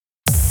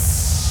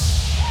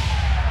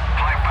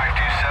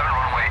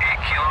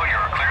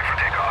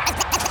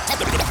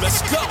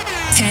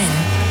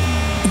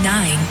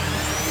9,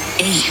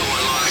 8,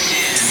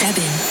 7,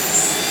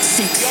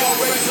 6, 5,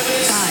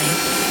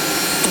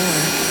 4,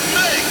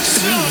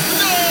 3,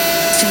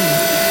 2,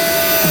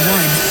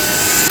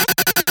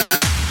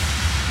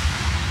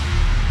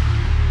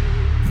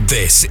 1.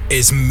 This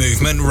is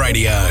Movement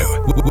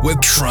Radio with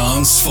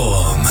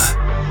Transform.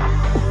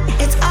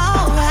 It's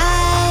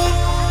alright.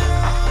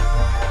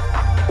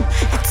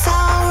 It's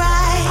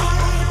alright.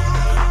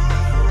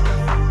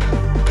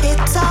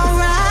 It's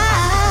alright.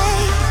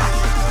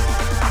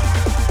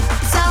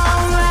 It's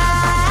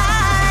alright.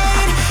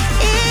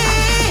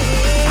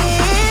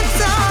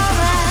 It's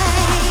alright.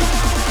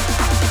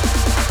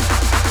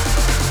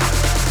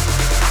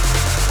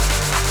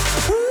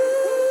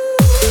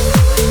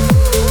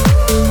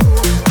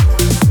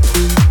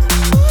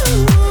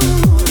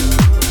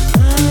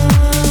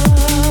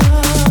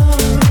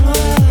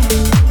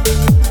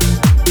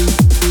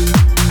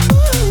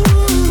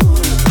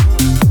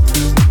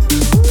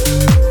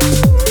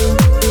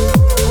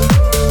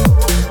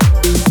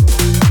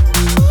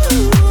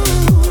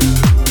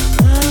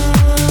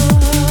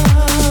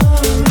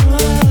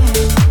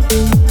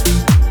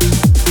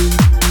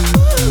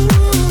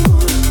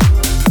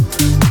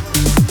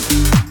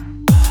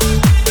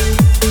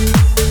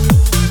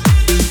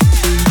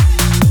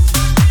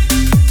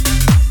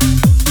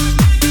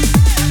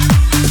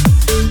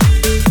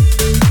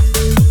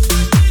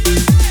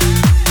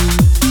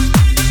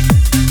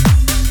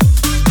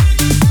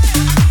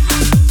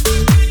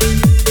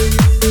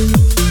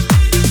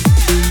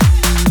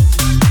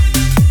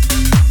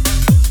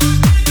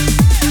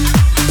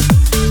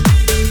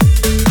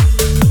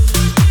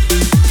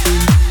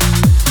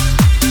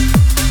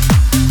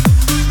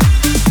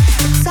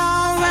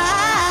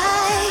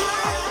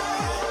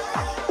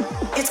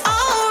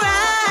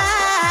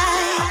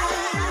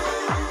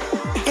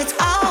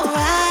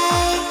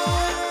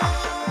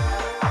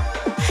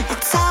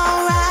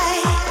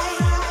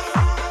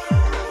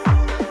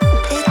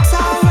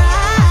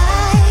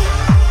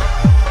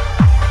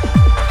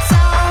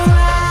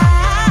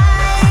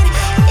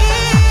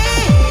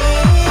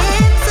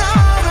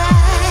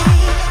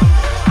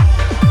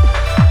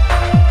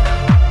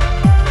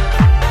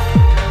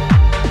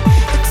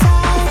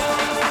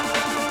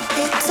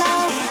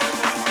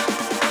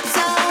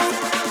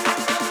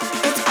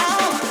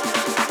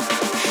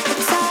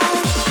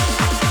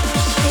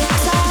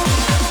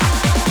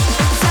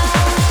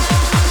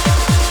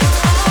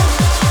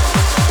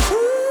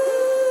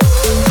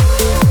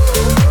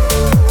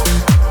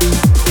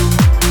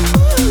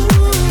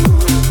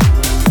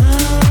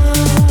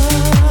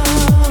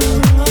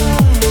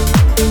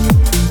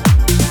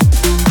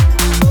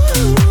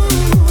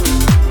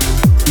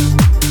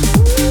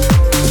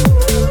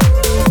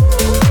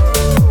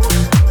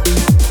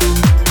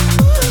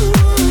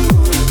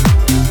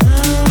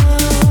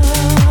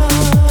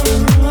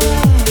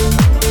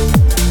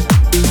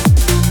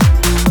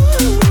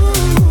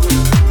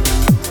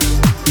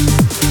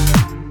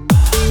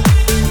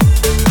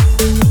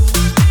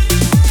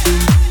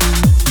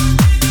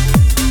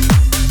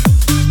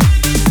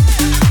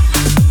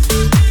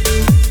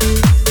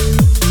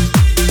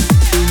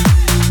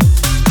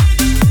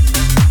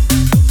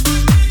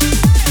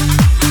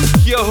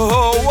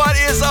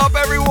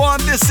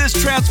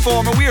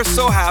 Transformer. We are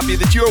so happy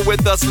that you are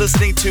with us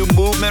listening to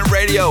Movement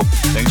Radio.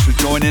 Thanks for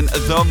joining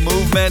the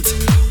movement.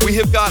 We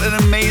have got an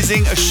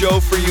amazing show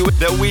for you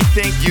that we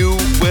think you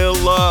will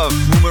love.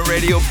 Movement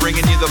Radio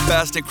bringing you the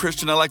best in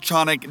Christian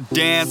electronic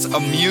dance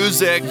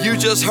music. You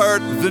just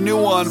heard the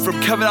new one from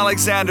Kevin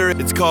Alexander.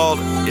 It's called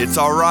It's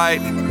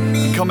Alright.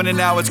 Coming in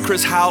now, it's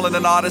Chris Howland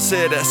and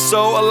Odyssey.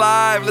 So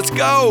Alive. Let's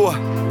go.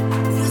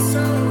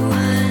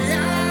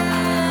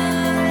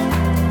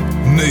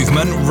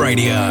 Movement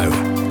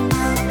Radio.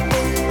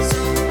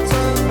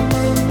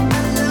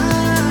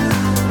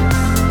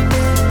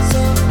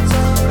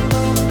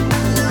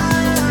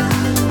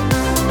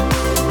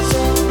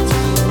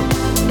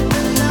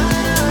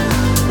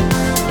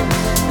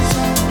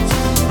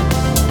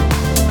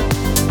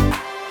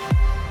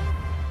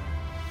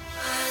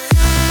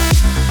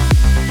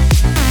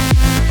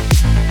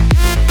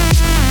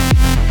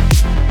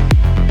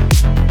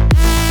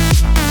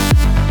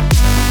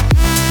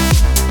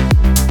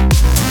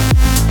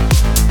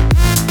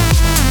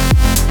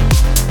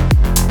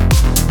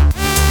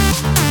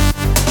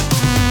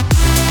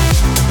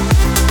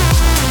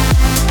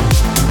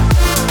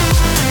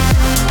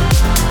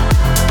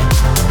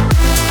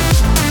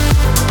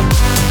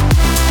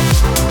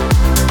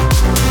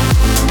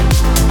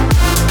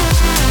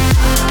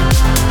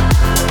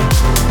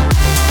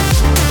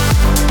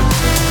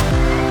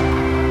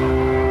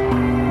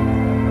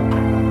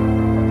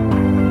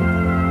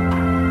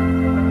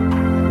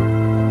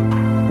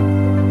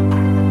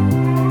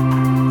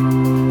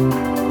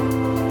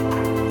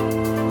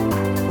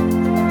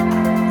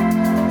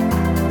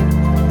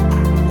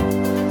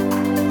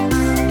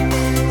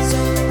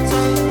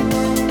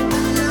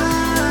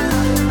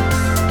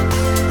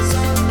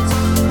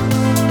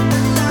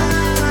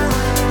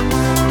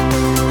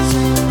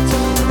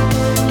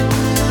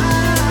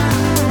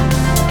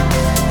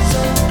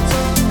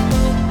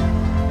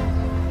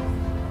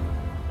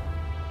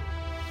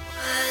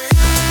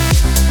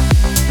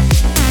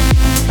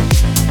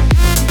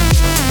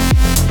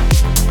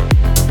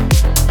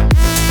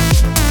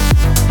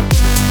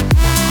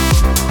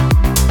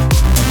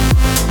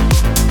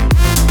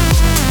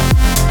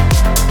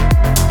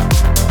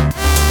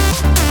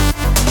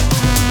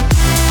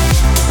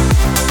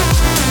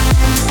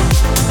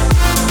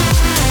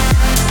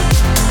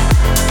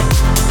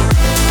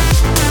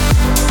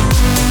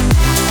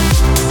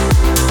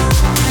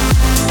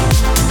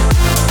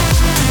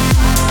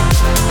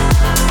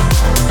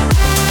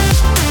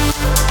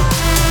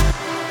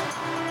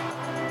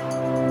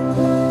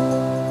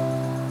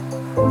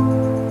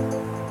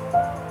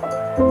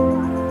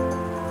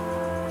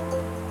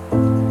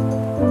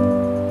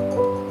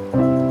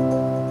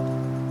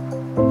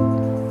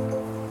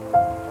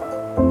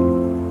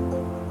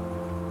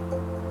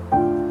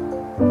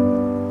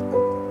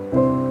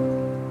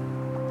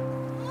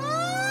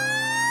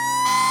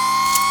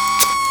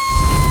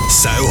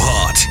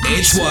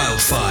 week's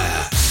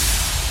Wildfire.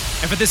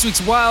 And for this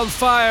week's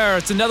Wildfire,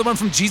 it's another one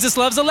from Jesus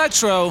Loves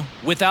Electro,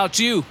 Without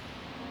You.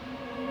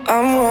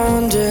 I'm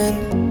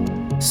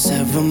wandering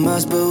several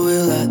miles, but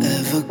will I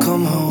ever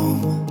come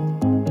home?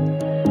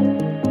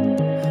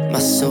 My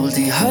soul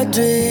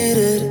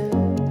dehydrated,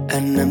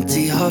 an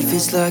empty heart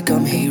feels like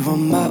I'm here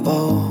on my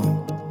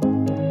own.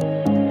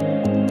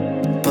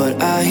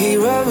 But I hear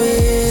a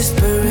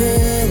whisper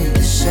in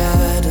the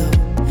shadow,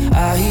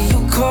 I hear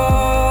you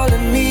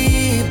calling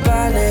me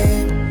by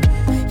name.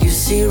 You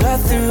see right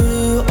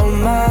through all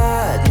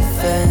my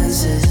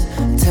defenses,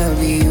 tell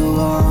me you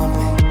want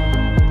me.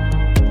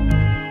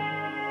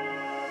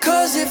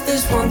 Cause if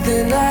there's one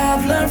thing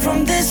I've learned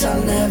from this,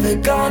 I'm never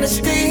gonna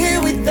stay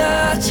here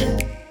without you.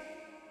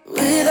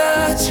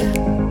 Without you,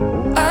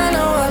 I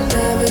know I'm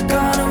never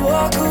gonna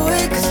walk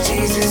away, cause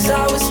Jesus,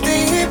 I will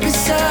stay here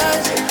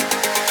beside you.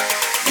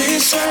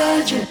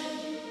 Beside you.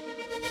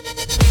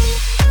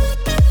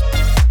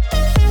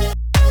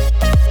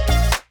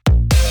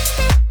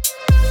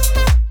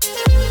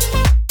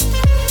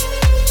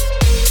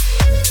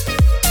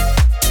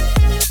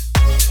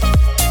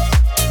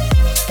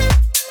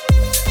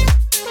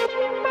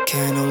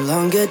 Can no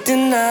longer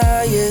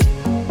deny it.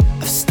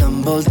 I've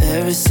stumbled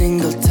every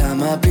single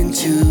time I've been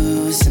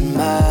choosing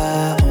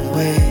my own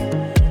way.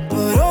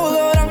 But oh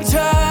Lord, I'm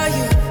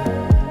trying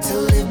to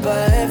live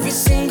by every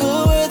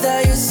single word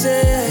that you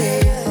say.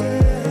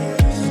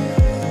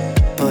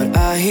 But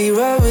I hear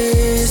a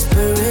whisper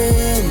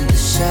in the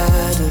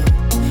shadow,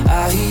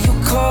 I hear you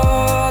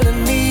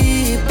calling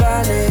me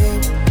by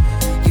name.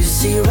 You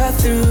see right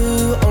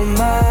through all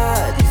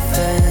my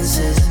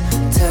defenses,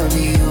 tell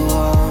me you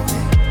want me.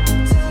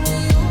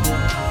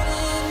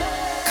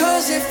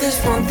 Cause if there's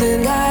one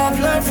thing I've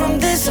learned from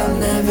this, I'm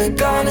never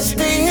gonna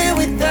stay here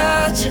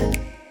without you.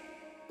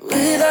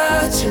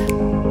 Without you,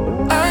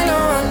 I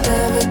know I'm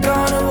never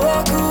gonna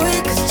walk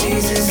away, cause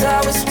Jesus, I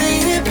will stay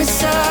here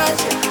beside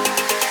you.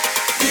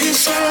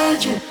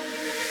 Beside you.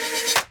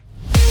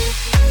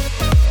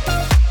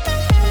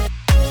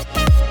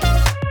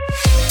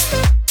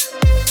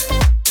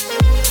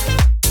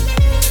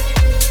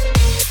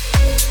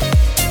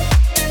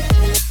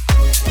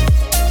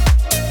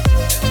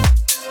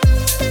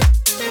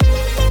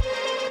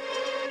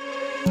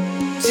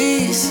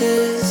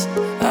 Jesus,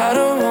 I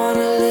don't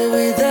wanna live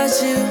without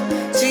you.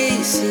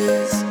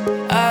 Jesus,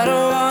 I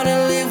don't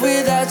wanna live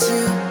without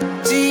you.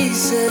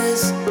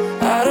 Jesus,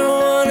 I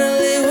don't wanna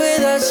live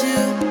without you.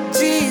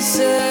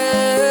 Jesus,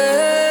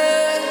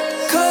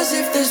 cause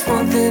if there's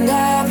one thing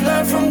I've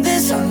learned from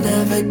this, I'm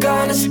never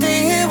gonna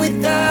stay here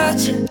without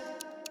you.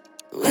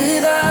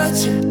 Without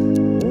you,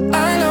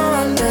 I know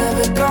I'm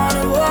never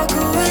gonna walk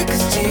away,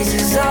 cause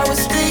Jesus, I will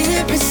stay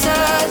here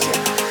beside you.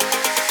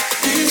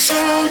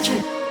 Beside you.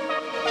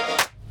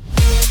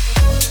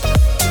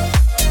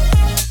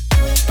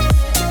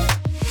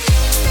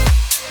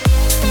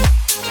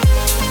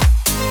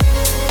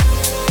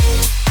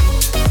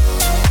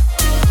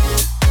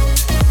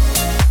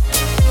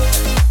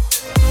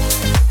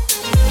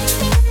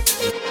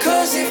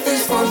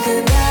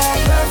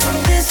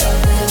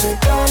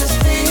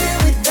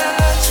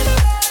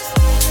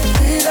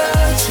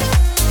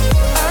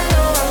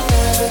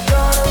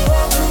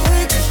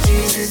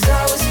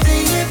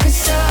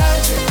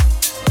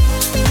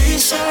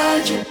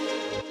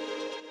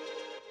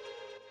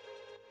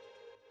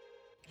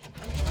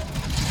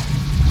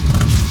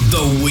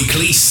 The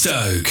Weekly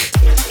Stoke.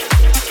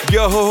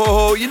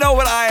 Yo, you know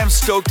what I am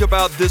stoked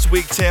about this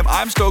week, Tim?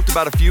 I'm stoked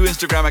about a few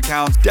Instagram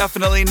accounts.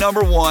 Definitely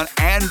number one,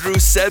 Andrew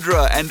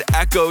Cedra and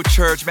Echo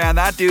Church. Man,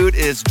 that dude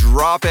is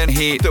dropping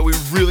heat that we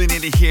really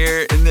need to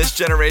hear in this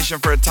generation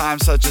for a time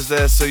such as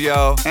this. So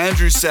yo,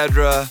 Andrew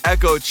Cedra,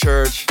 Echo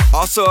Church.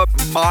 Also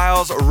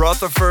Miles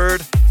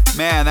Rutherford.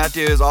 Man, that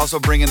dude is also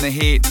bringing the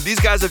heat. These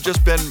guys have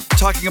just been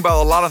talking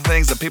about a lot of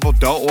things that people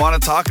don't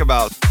want to talk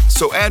about.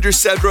 So Andrew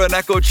Cedra and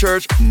Echo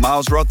Church,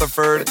 Miles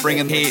Rutherford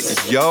bringing heat.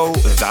 Yo,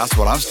 that's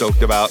what I'm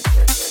stoked about.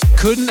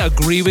 Couldn't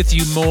agree with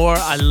you more.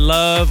 I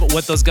love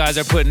what those guys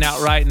are putting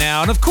out right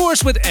now. And of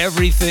course, with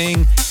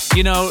everything,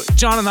 you know,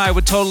 John and I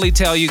would totally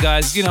tell you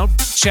guys, you know,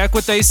 check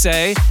what they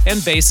say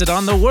and base it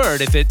on the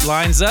word. If it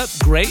lines up,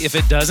 great. If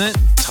it doesn't,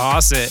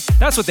 toss it.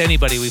 That's with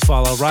anybody we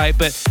follow, right?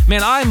 But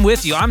man, I'm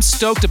with you. I'm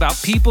stoked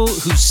about people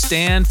who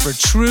stand for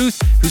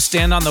truth, who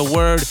stand on the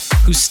word,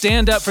 who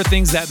stand up for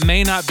things that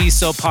may not be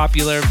so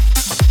popular.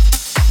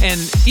 And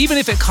even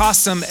if it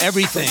costs them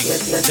everything,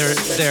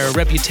 their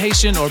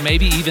reputation or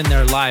maybe even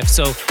their life.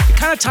 So it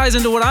kind of ties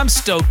into what I'm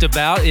stoked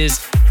about is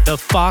the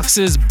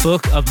Fox's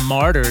Book of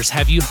Martyrs.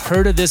 Have you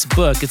heard of this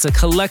book? It's a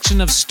collection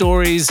of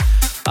stories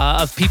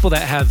of people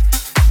that have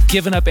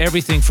given up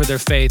everything for their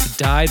faith,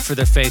 died for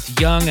their faith,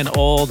 young and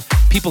old,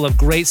 people of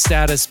great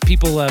status,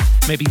 people of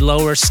maybe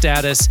lower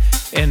status,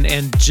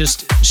 and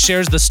just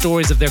shares the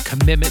stories of their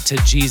commitment to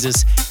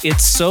Jesus.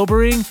 It's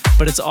sobering,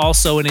 but it's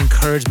also an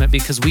encouragement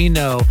because we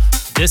know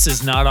this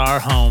is not our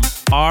home.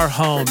 Our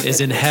home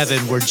is in heaven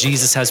where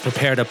Jesus has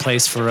prepared a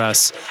place for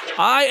us.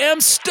 I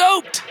am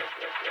stoked!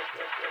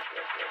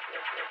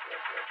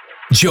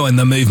 Join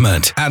the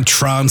movement at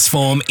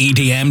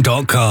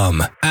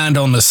transformedm.com and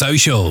on the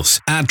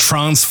socials at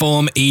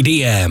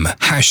transformedm.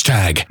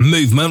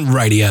 #Movement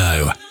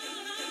Radio.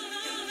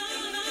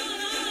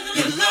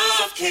 Your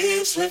love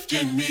keeps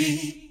lifting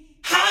me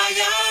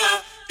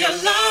higher. Your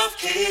love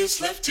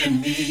keeps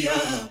lifting me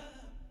up.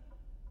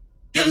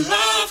 Your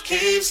love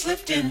keeps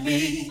lifting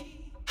me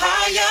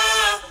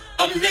higher.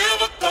 I'm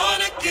never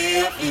gonna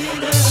give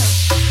it up.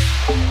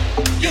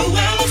 You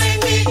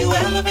elevate me, you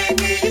elevate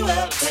me, you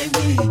elevate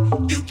me.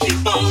 You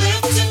keep on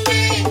lifting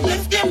me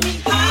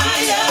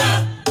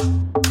higher.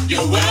 You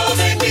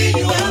elevate me,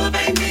 you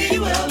elevate me,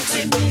 you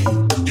elevate me.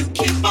 You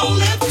keep on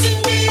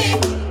lifting me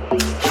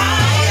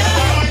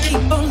higher.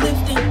 Keep on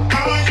lifting,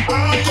 keep on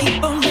lifting,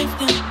 keep on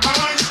lifting me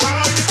higher.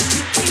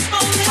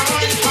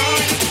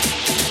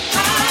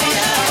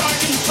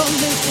 Keep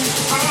on lifting,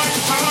 keep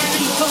on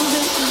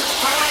lifting.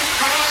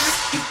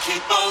 You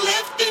keep on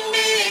lifting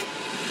me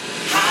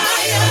higher.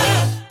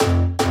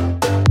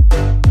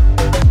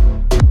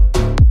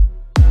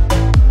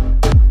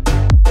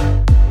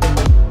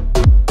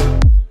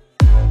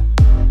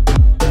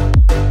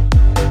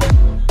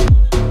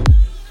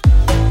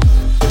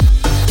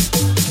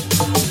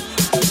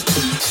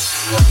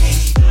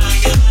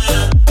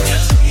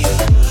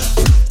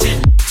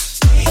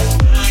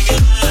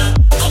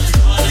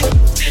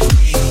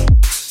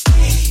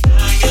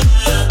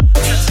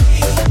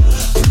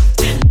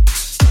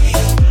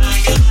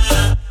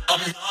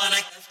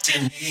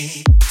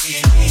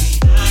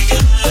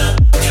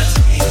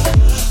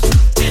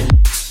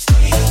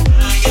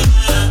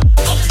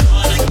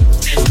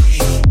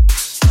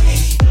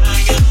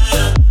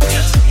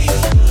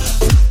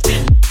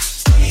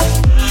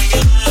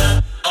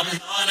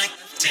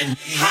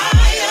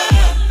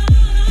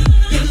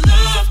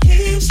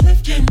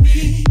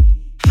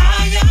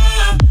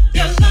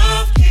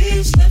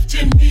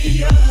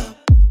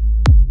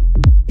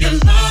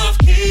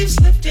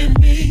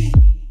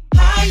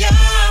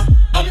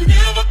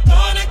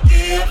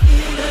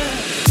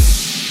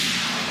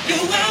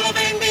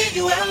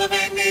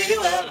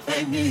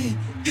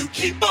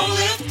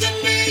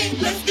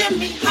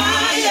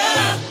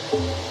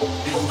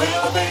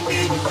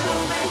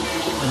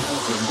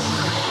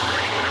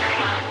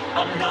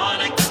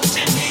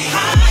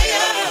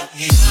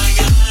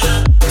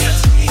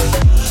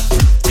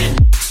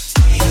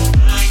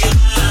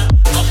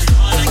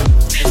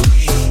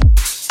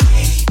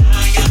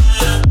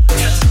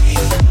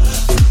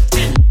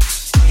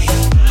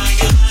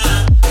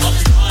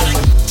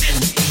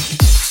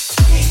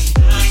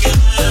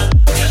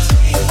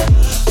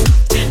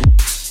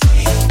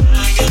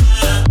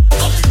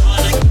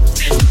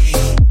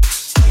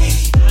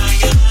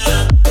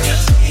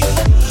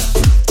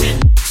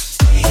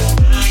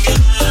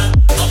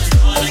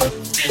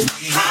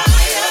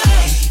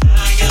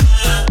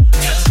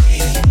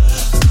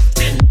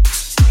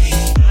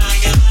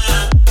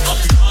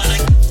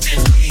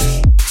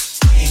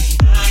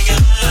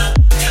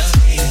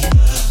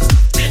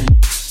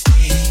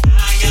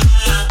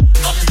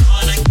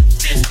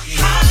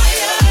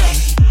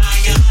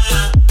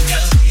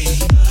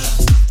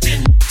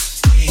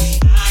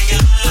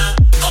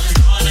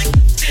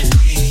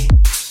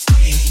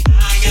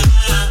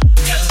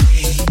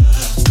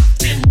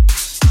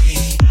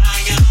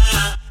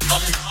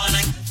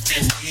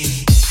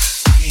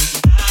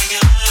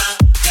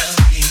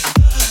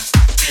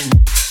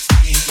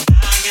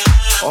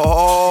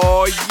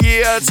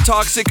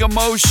 Toxic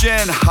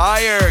Emotion,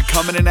 Higher,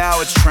 coming in now.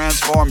 It's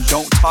Transform.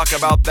 Don't talk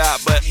about that,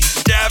 but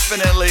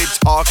definitely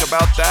talk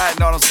about that.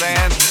 You know what I'm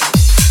saying?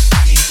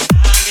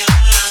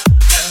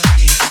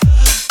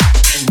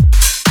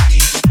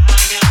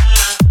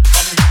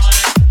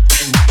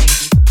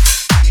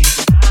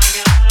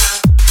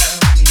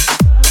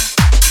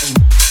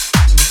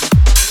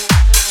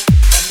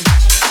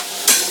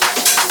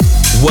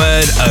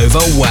 Word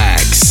over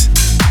wax.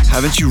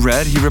 Haven't you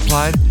read, he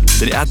replied,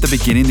 that at the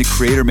beginning the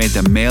Creator made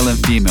them male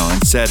and female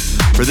and said,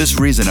 for this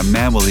reason a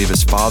man will leave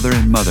his father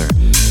and mother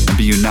and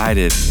be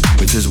united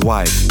with his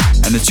wife,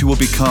 and the two will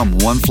become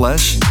one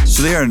flesh?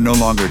 So they are no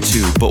longer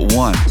two, but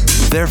one.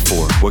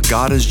 Therefore, what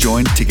God has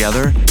joined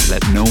together,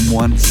 let no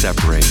one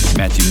separate.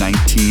 Matthew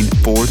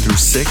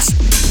 19:4-6,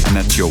 and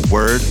that's your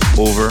word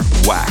over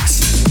wax.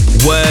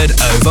 Word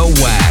over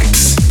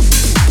wax.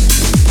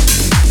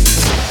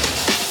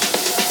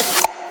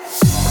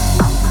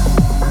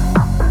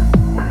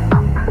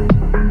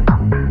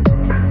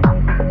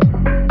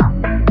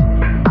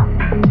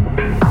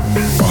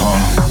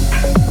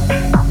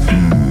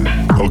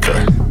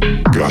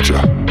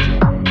 Gotcha.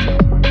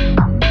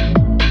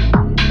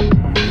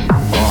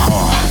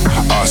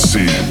 I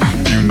see.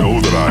 You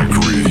know that I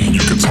agree. You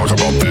can talk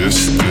about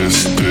this, or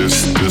this,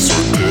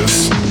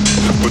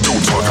 but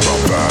don't talk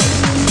about that.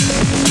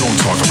 Don't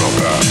talk about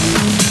that.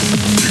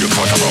 You can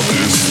talk about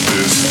this,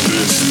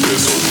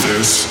 or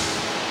this,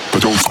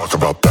 but don't talk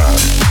about that.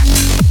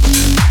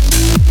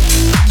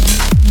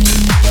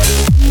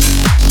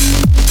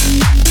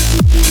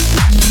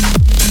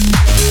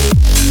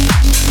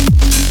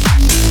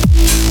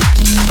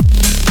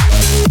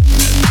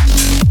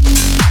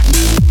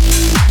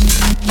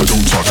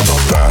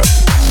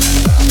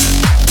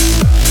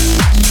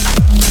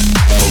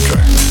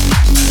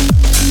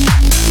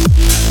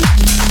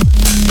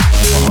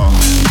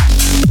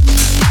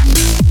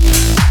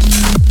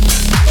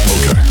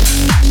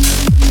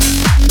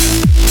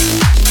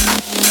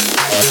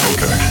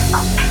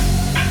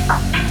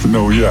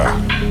 Yeah,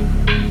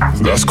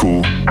 that's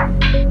cool.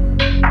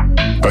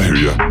 I hear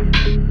ya.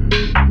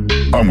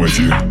 I'm with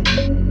you.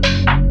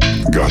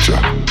 Gotcha.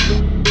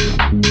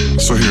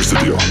 So here's the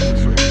deal.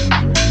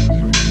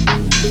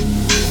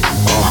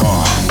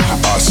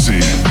 I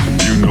see.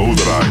 You know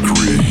that I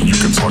agree. You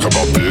can talk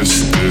about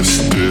this, or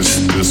this,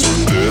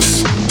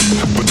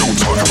 but don't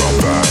talk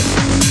about that.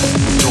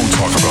 Don't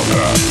talk about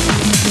that.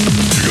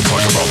 You can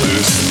talk about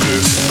this,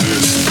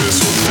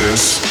 or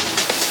this,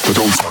 but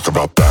don't talk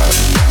about that.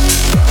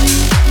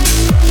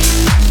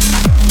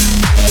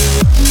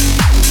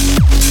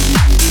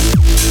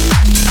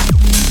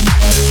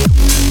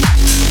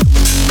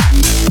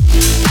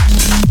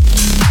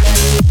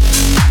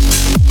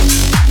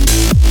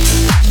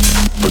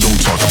 But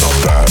don't talk about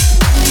that.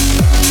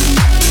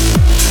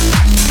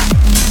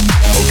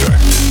 Okay.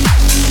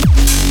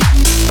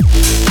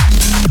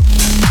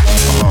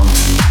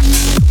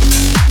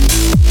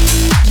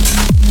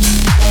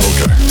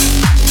 Okay.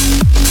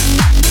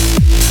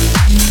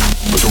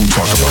 But don't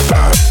talk about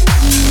that.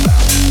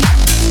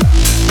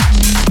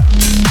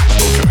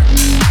 Okay.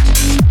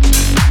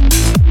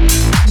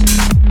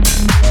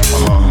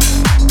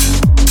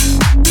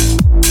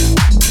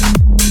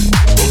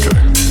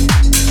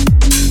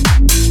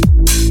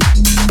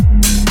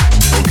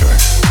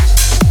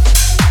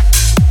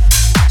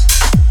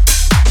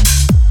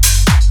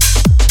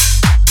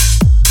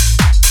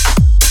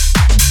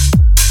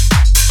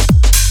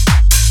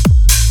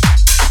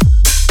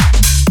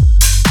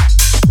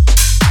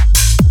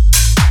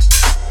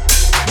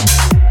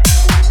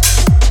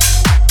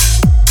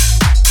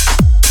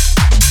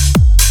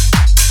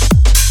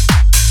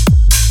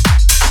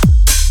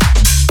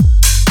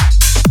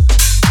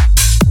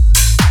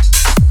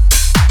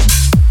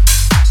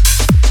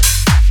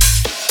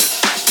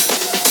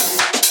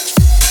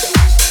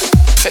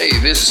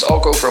 This is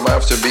Alco from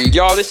Afterbeat.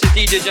 Yo, this is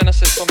DJ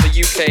Genesis from the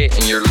UK.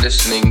 And you're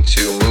listening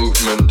to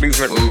Movement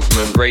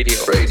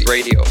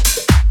Radio.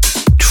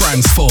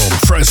 Transform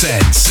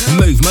presents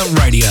Movement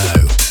Radio.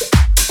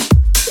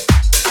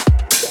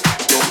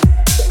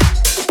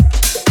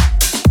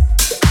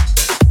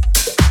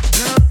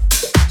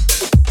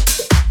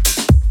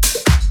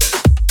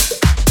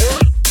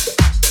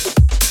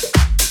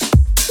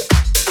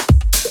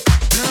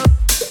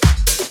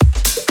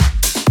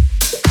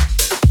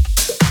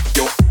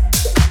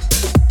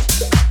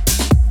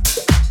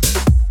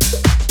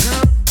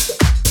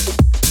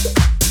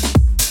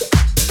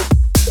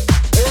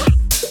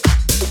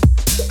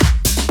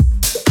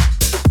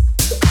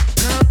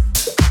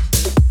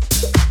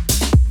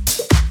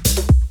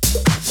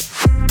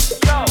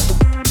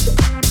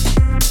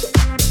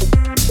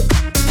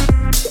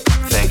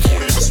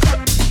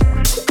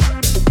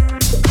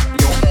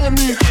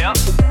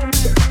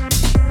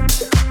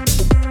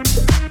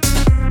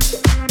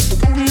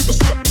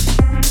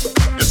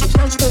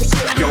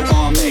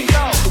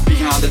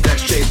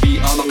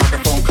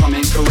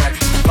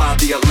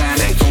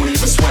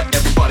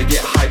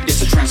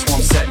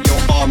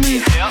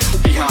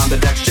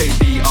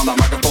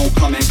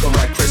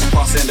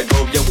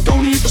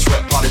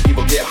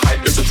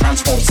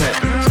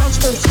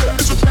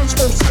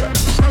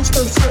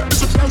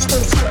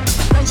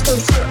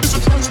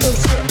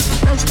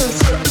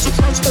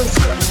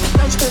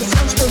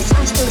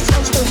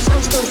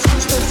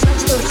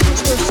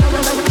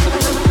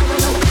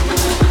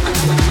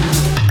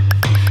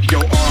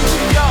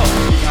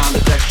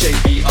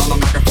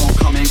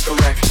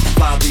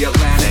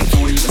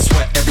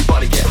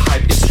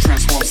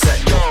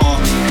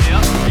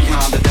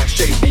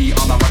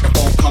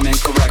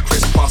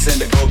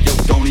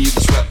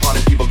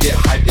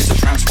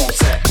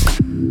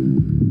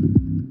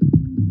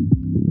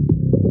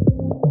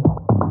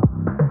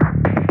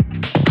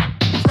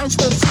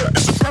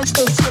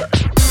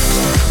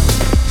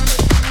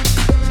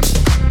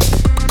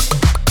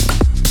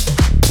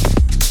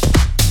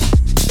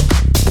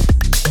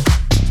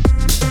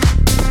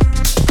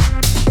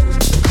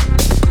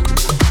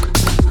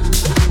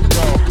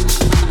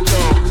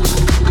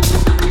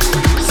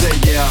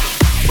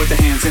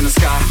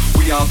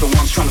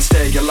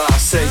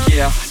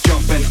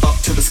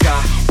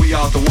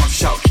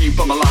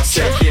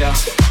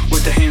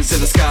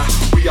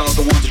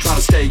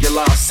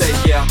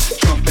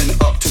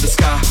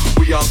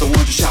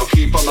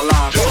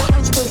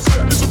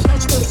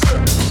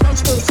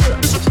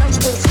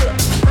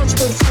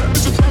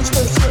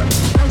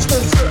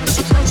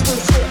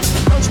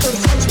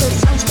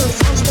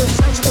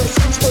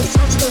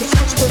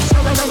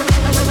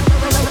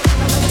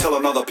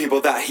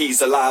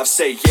 He's alive,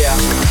 say yeah.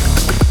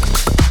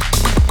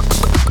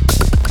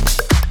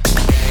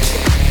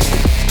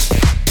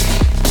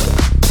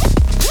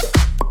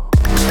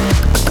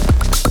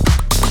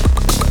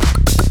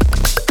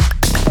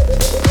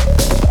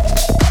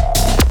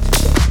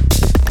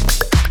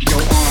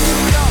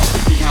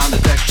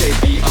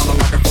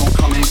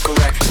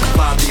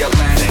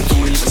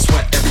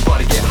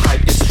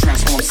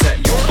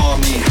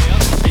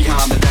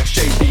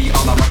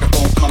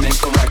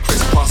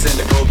 Cross in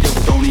the globe, yo,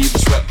 don't even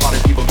sweat. Party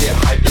people get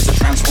hype, it's a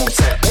transform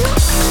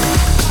set.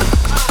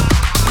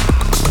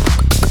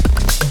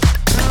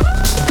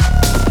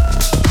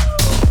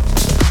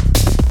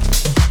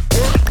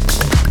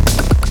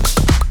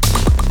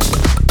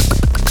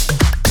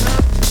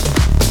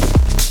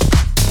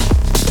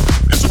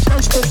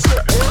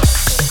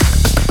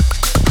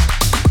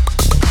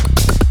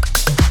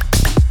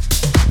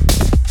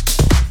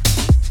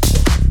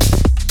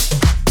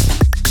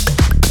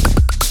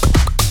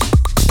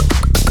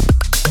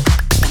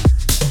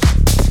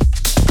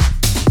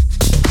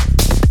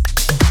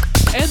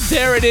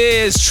 There it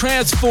is,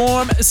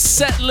 Transform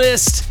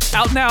Setlist,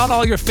 out now on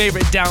all your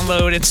favorite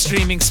download and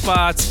streaming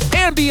spots.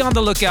 And be on the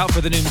lookout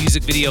for the new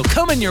music video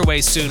coming your way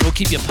soon. We'll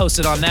keep you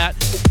posted on that.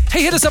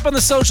 Hey, hit us up on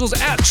the socials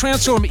at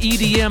Transform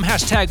EDM,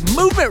 hashtag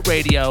Movement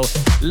Radio.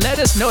 Let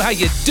us know how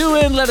you're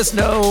doing. Let us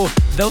know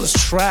those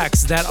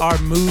tracks that are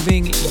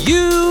moving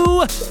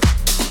you.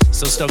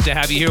 So stoked to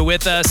have you here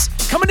with us.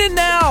 Coming in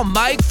now,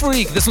 Mike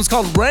Freak. This one's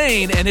called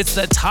Rain, and it's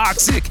the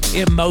Toxic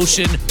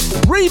Emotion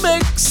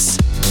remix.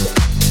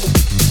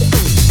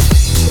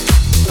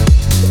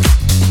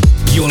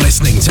 You're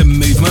listening to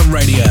Movement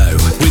Radio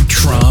with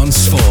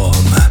Transform.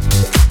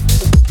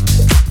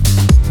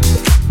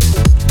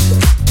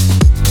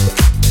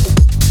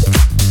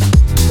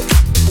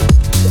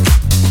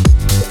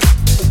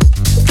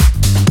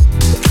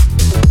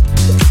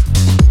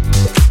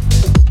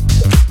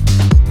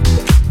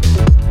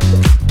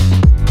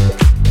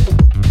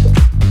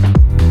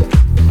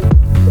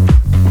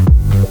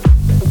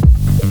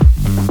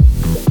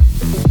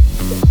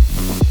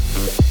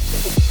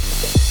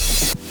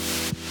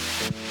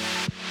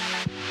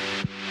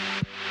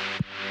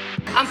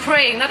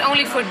 Not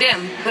only for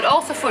them, but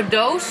also for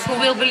those who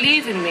will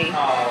believe in me,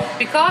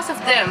 because of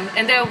them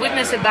and their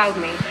witness about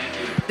me.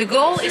 The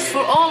goal is for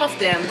all of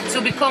them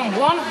to become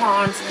one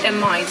heart and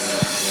mind,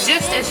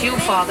 just as you,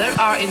 Father,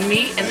 are in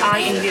me and I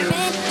in you.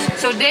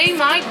 So they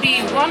might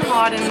be one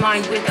heart and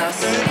mind with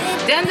us.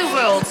 Then the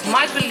world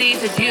might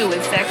believe that you,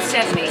 in fact,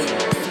 sent me.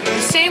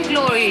 The same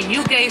glory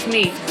you gave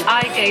me,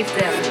 I gave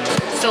them.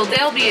 So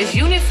they'll be as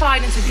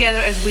unified and together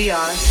as we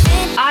are.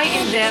 I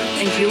in them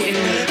and you in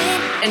me.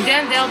 And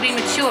then they'll be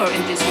mature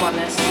in this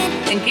oneness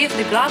and give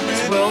the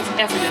godless world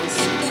evidence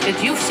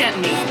that you've sent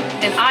me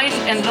and I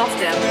love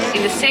them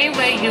in the same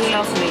way you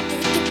love me.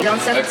 John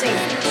 17.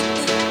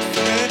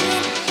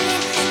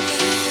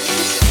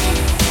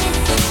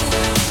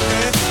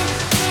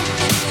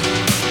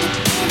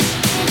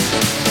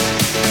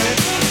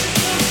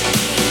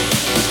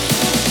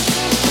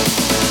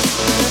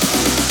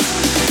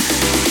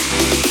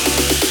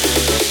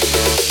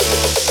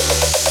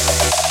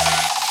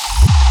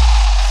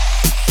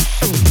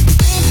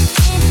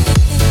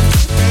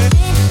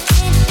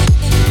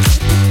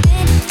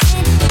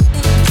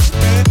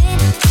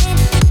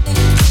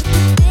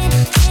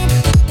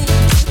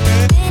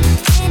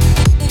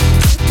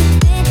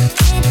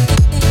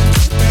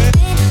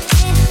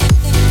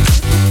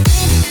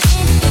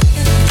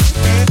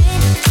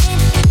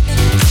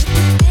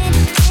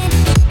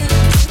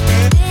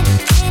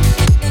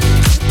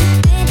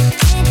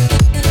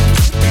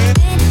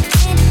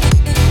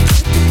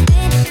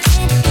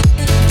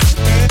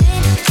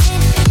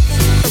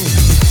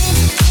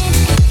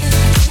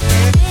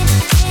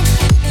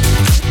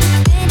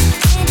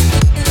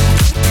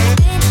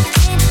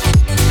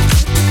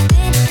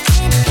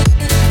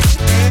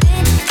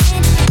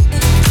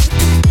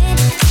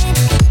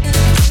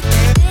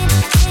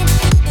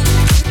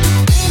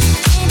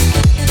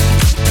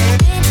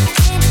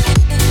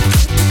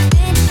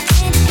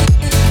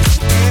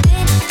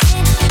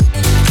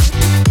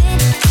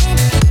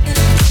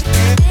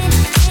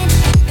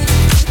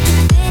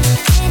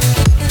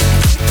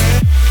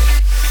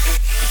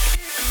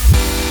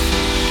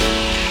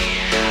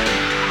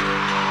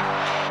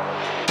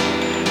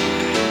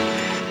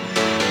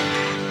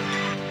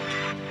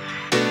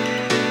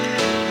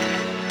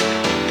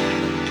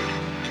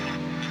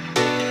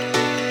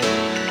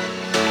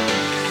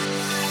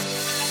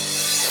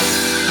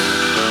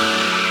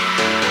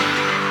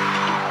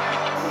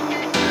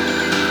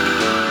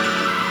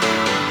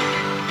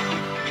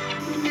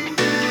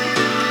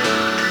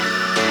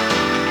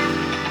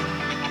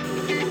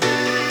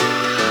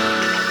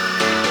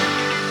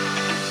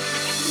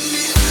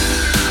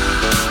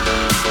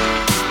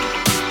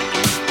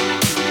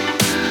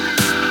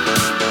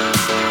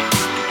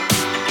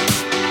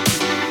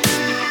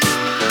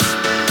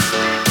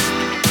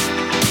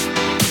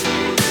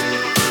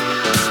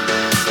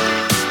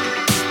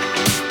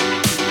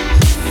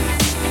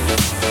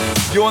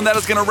 And that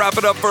is going to wrap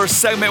it up for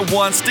segment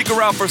 1. Stick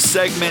around for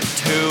segment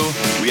 2.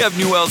 We have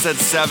new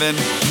LZ7,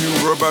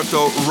 new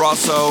Roberto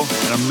Rosso,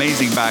 an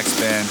amazing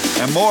backspin,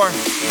 and more.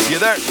 See you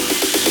there.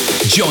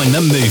 Join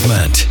the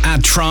movement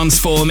at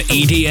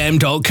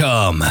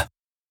transformedm.com.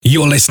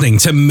 You're listening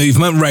to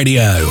Movement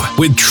Radio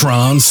with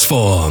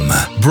Transform.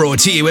 Brought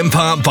to you in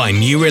part by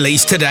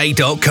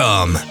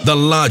newreleasetoday.com, the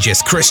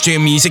largest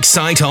Christian music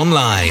site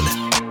online.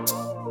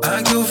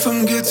 I go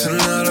from good to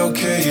not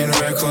okay in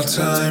record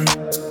time.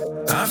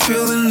 I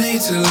feel the need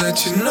to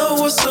let you know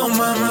what's on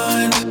my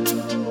mind.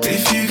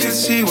 If you could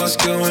see what's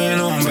going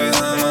on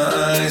behind my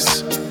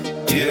eyes,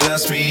 you'd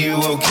ask me, you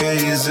okay?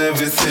 Is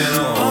everything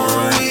alright?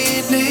 All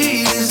we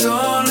need is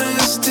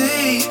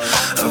honesty,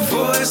 a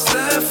voice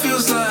that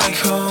feels like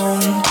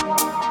home.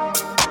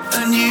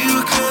 And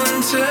you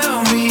can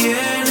tell me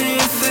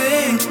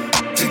anything.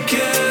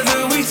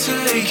 Together we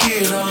take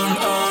it on.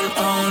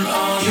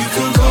 You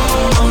can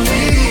call on me.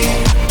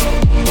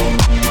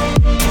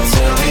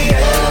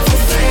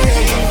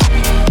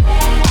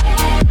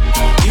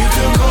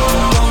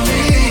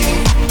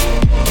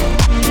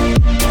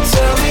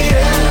 Tell me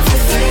everything.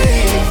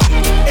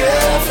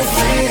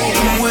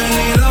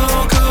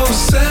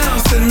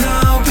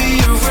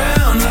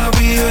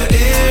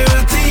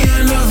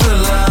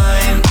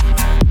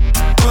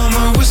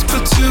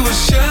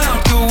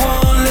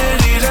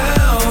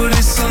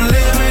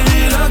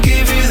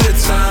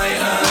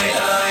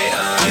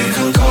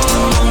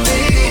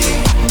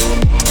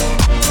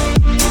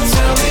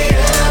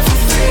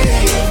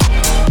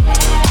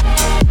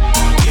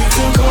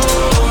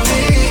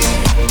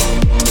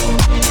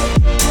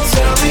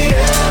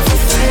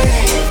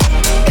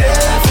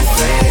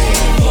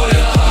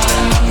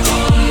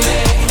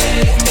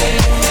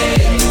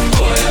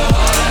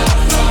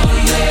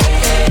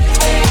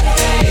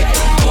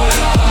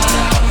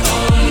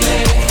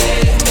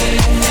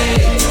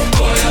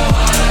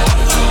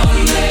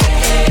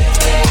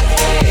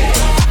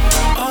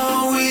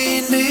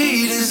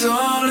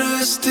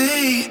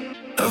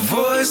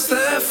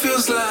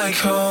 like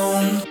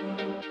home.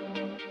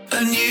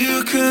 And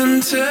you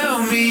can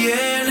tell me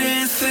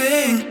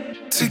anything.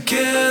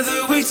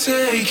 Together we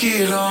take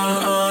it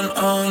on.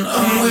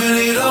 And when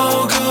it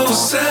all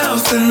goes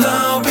south, then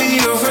I'll be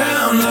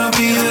around. I'll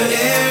be the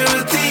air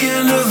at the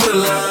end of the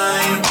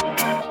line.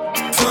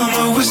 From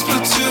a whisper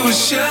to a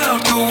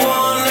shout, go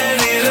on,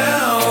 let it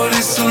out.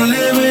 It's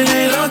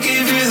unlimited, I'll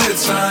give you the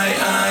time.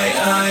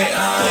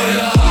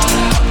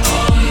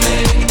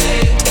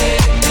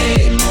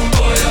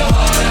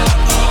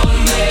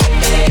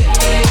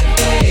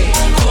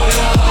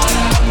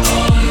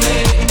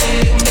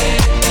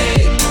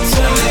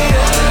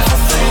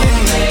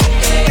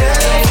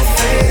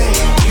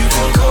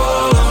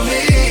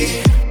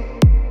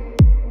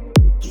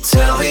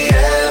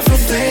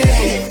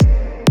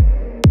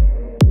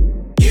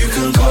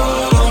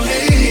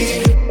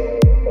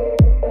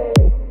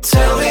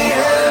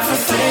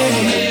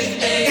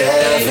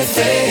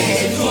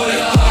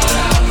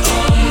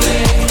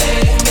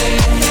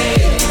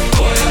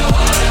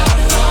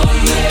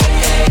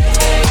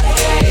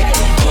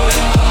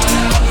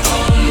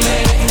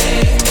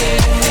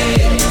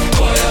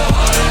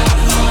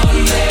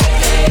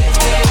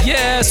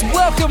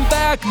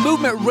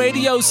 Movement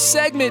Radio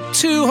Segment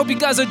 2. Hope you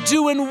guys are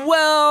doing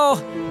well.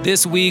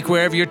 This week,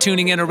 wherever you're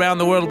tuning in around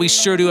the world, we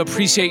sure do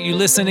appreciate you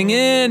listening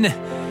in.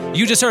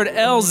 You just heard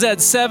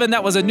LZ7.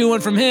 That was a new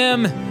one from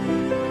him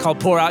called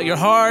Pour Out Your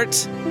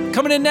Heart.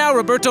 Coming in now,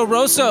 Roberto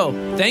Rosso.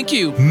 Thank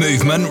you.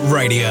 Movement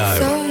Radio.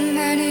 So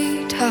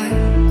many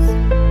times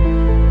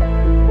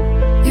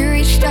you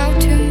reached out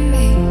to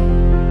me,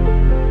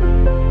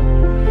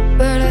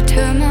 but I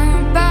turned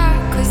my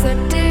back 'cause I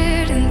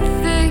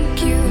didn't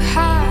think you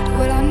had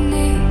what I need.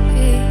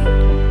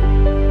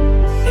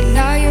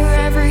 Now you're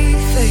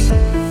everything.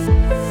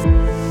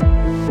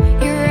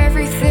 You're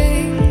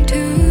everything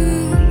to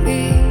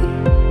me.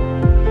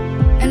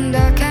 And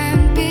I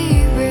can't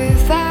be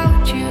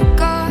without you,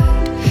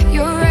 God.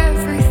 You're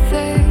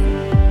everything.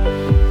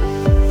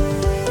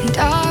 And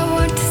I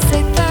want to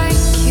say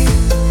thank you.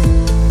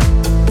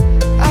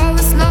 I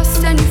was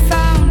lost and you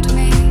found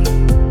me.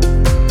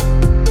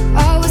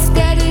 I was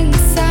dead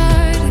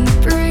inside and you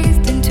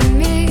breathed into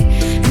me.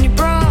 And you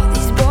brought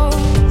these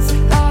bones to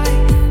life.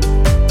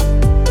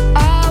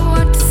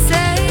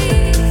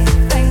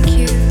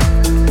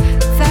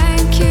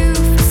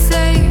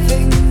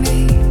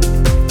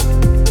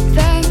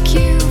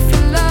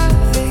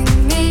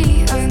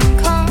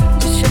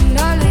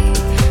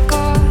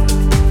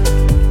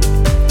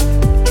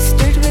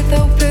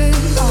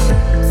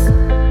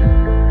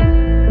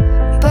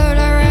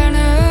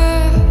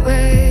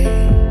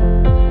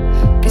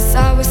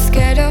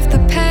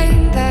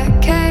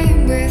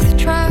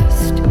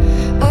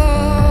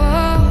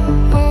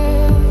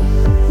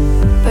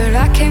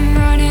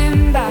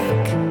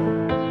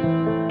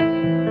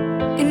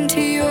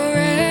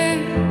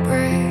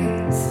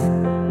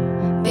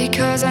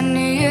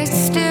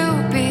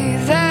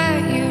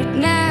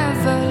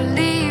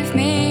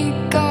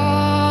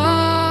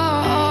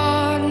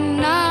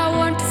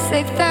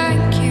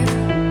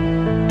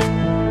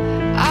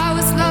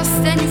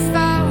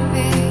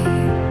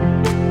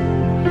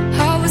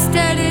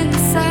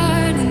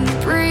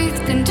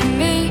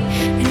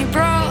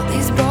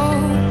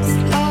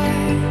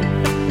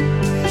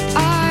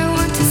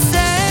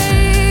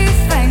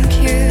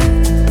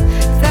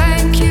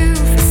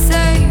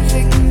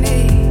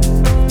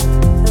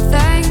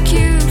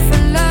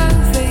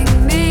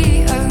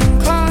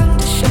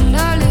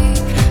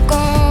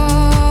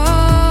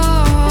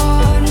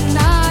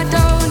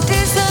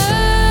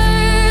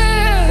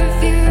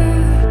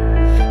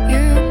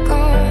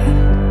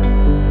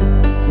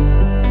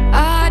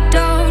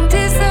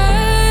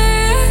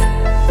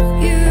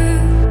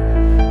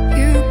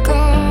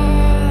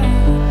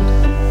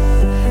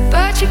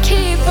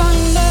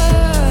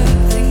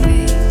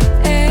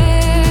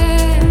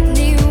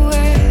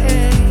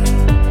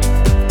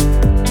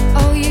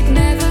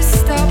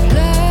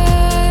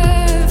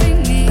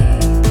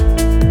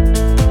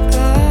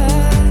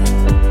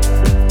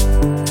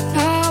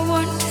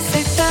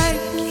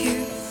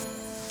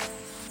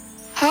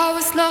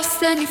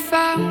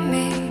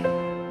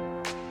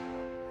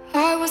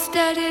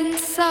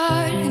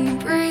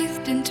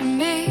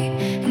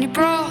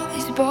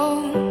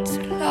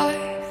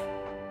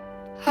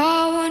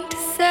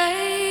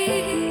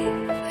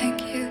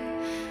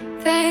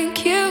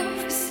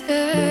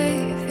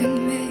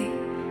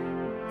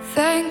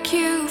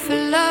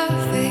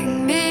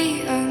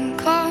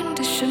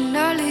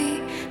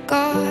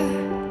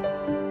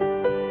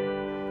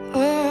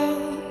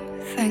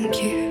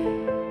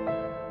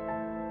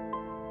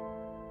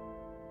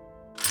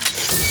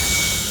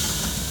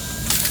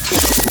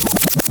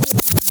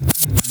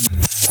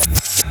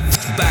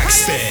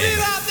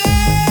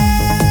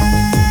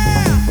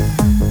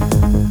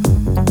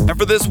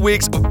 This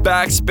week's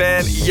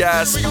Backspin,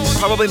 yes,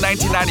 probably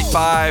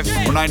 1995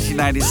 or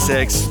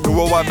 1996. The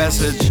Worldwide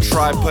Message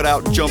Tribe put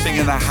out Jumping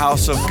in the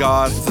House of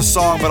God, the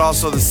song, but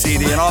also the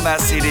CD. And on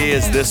that CD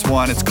is this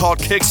one. It's called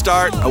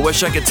Kickstart. I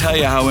wish I could tell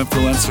you how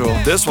influential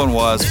this one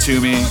was to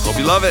me. Hope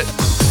you love it.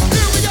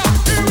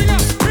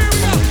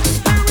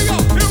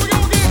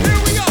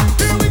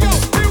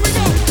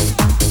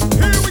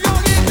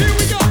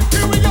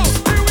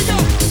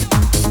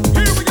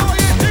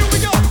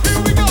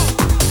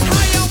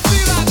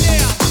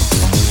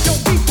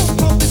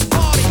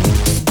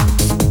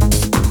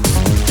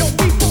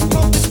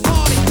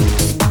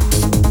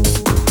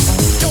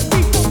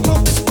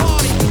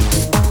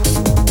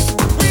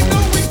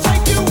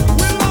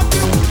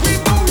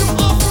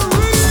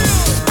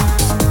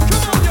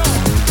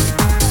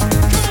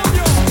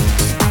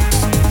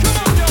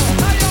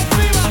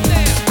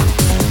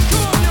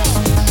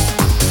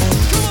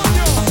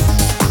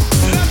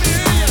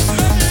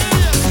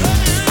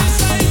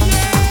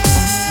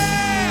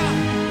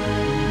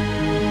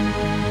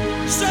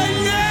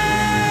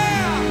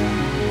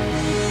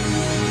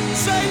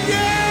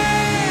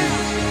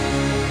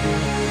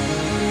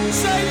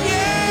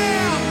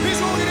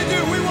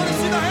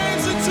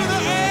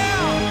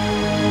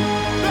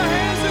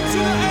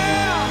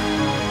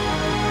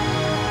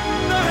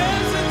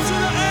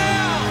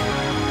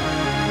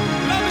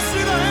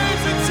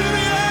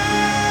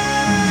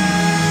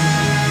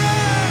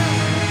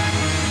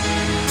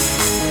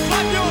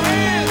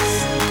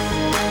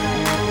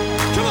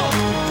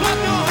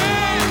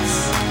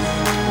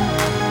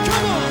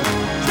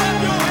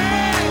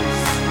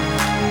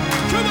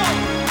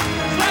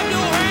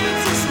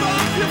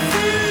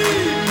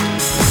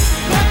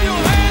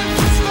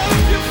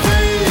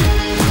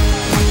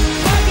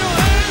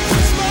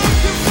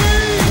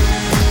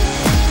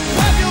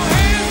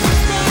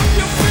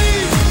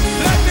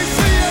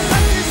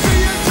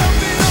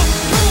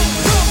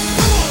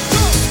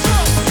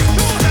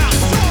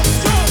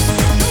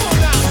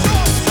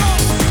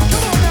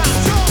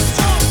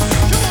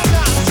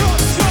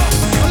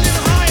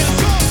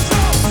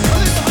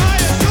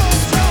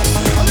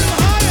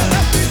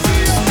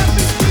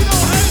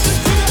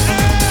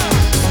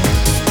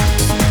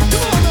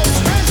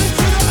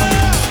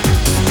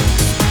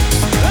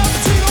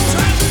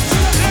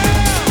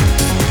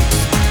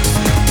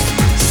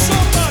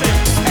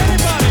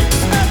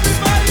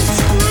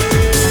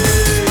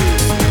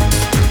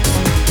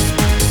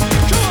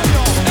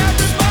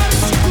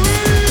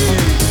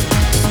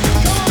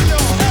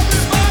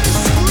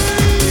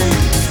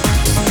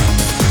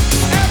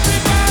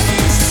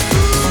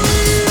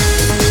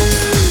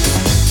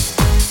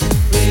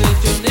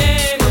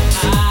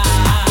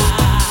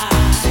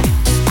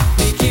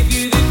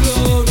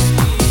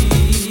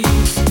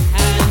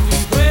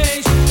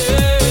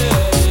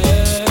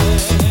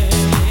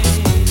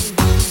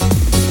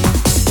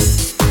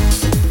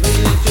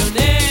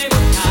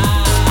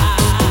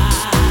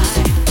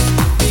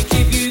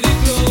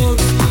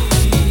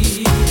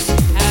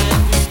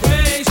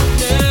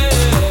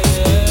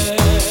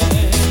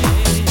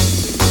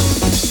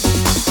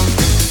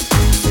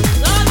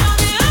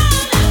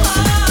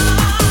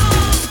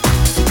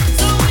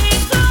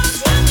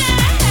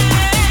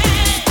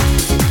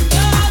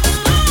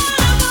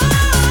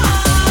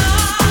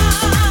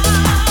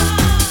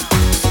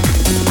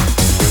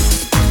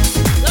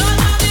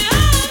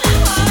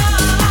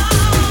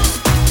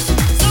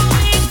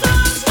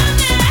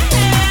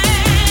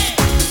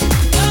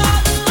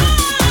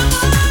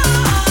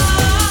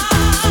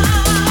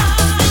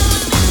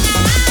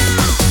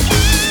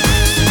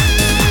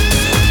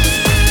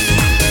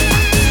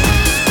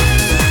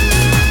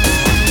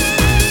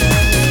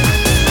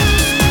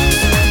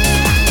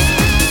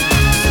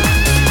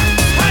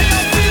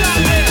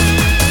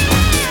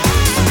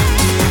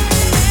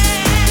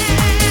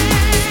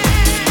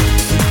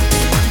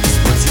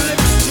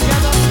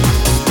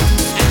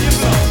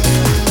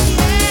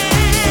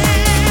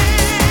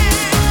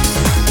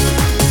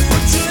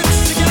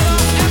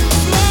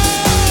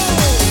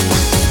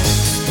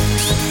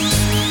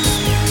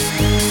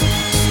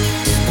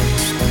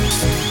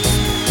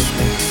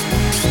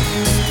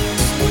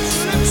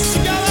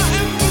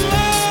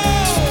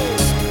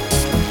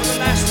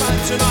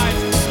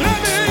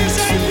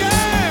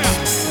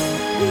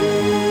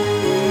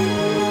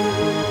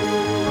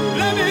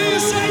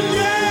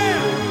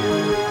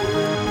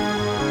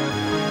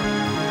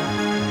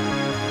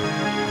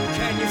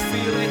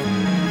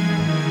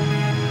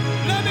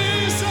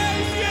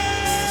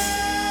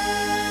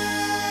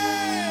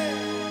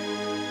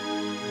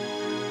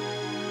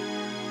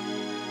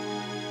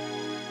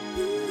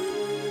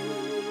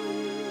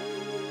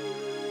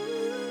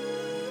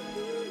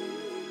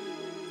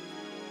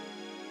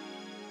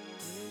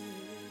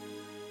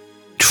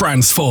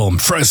 Transform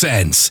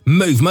presents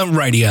Movement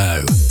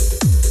Radio.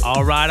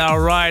 All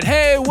right.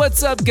 Hey,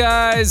 what's up,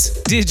 guys?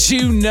 Did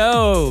you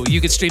know you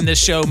could stream this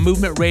show,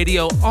 Movement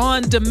Radio,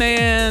 on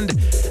demand?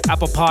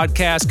 Apple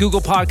Podcasts, Google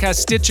Podcasts,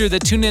 Stitcher, the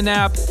TuneIn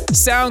app,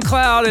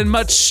 SoundCloud, and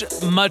much,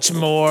 much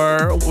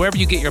more. Wherever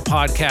you get your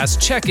podcasts,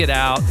 check it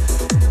out.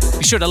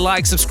 Be sure to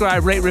like,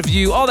 subscribe, rate,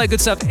 review, all that good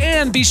stuff.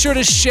 And be sure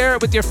to share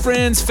it with your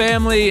friends,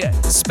 family,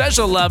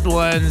 special loved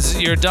ones,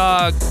 your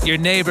dog, your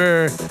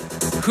neighbor,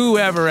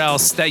 whoever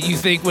else that you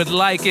think would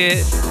like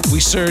it. We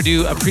sure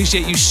do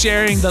appreciate you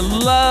sharing the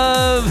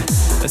love.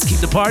 Let's keep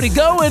the party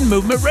going,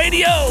 Movement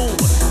Radio.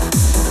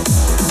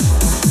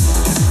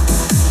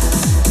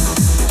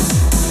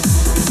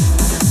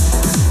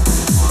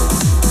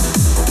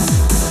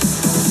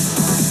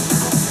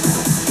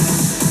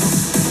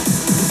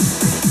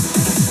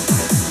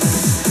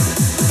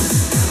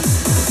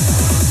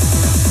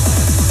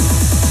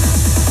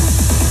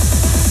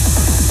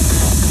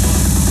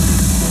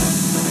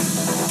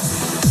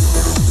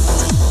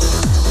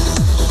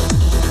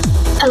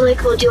 I was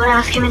like, well, do you want to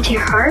ask him into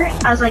your heart?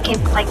 I was like,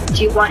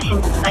 do you want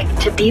him,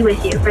 to be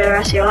with you for the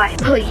rest of your life?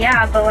 Well,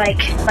 yeah, but,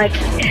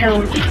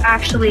 he'll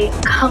actually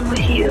come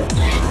with you,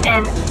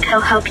 and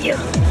he'll help you,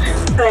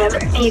 whatever.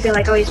 And you can,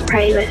 always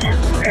pray with him,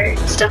 or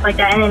stuff like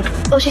that. And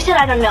then, well, she said,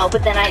 I don't know,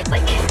 but then I,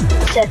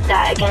 said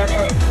that again,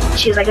 and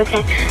she was like,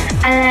 okay.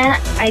 And then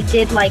I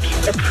did,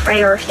 the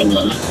prayer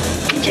thingy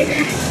to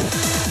her.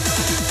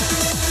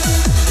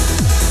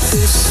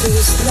 This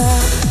is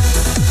not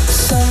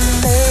some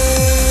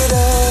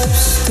made-up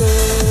story.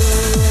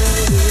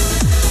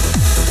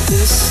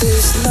 This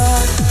is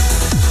not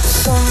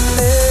some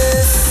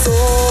myth or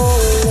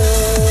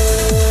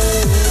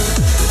lore.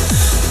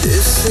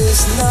 This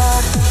is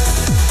not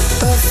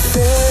a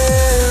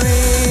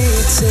fairy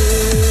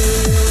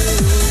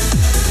tale.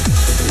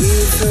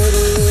 We've heard a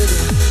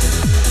little,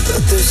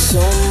 but there's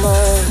so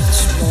much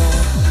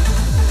more.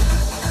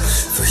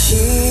 For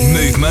he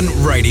Movement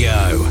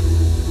Radio.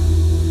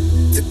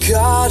 The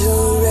God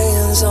who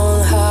reigns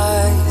on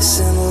high is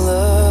in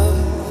love.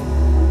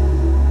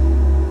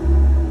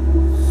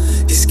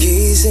 He's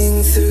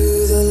gazing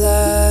through the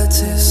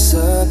lattice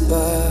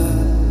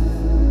above.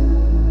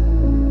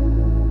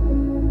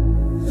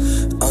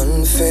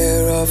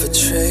 Unfair of a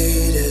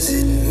trade as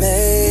it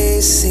may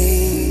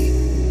seem,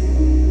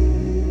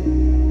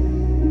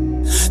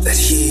 that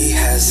he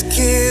has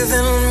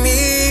given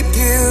me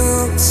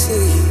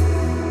beauty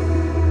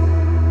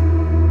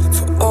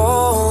for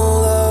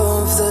all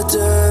of the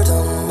dirt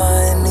on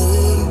my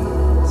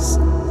knees.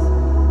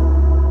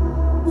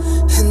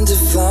 In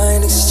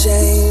divine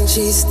exchange,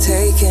 he's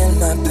taken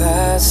my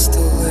past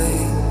away.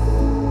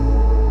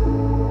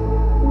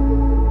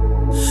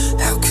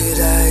 How could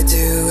I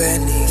do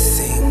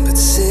anything but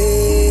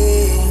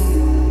sing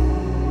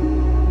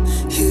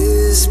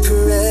his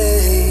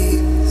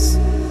praise?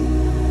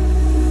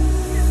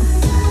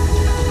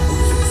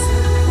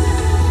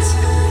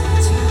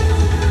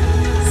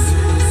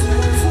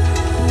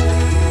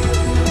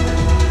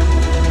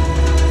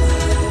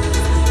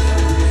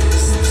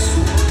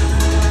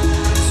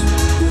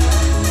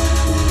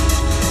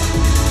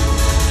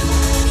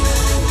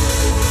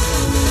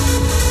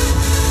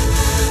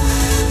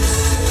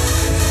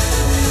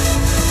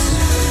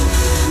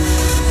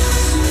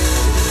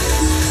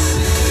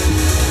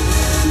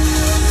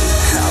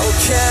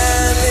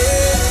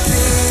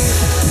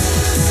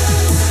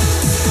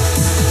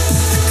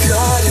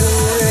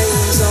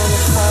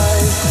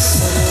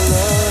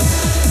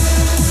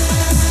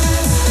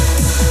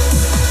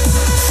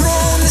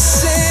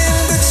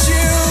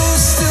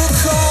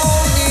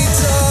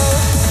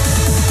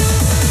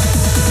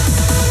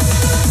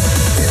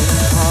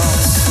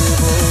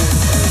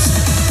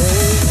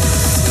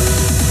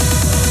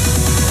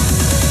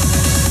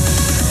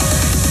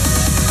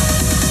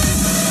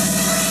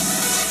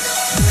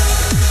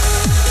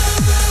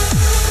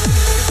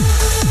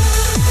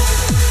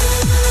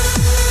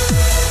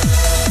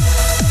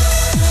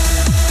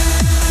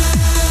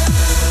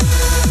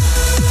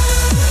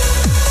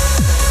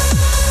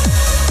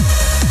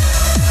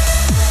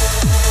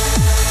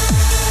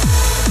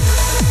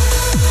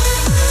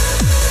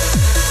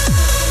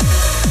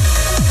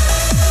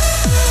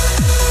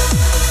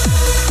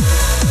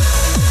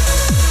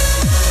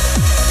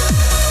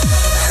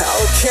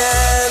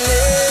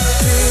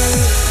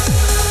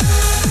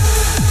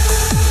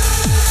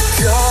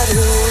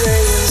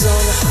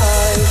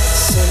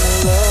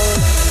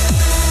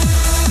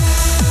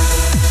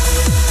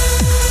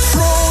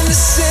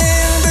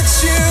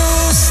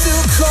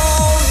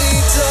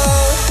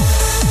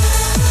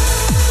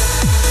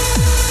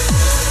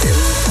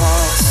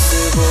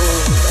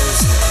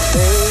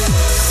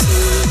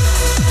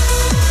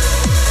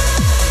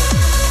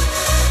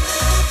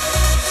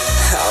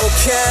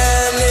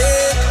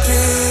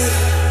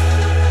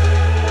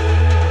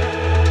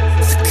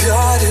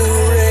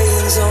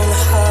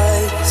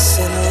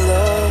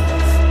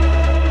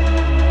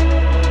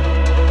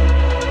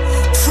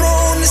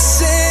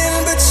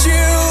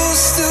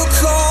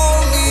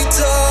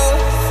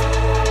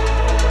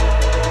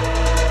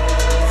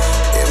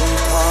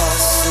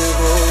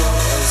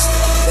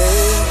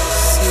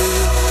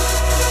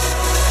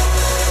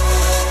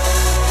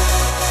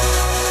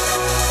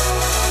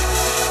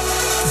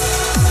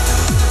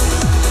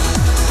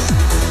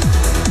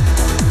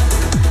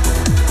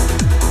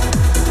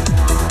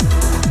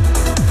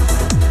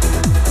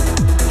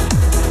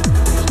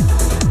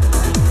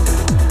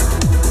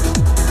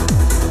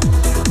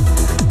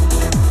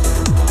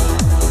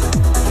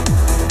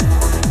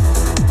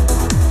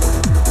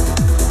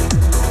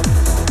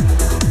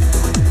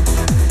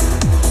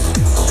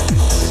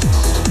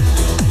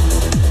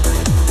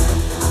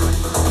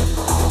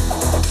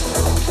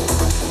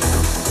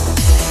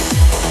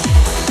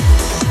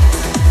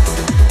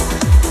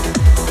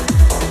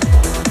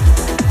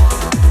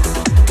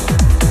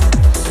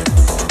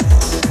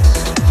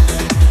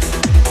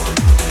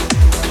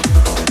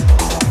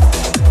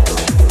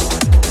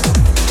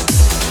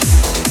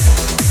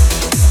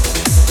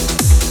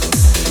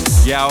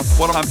 Yeah,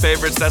 one of my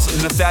favorites, that's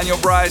Nathaniel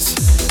Bryce.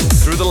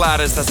 Through the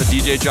Lattice, that's a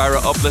DJ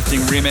Gyra uplifting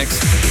remix.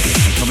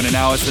 Coming in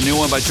now, it's the new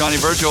one by Johnny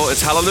Virgil.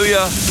 It's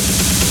Hallelujah.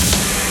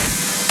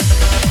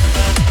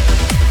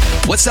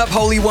 What's up,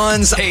 Holy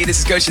Ones? Hey, this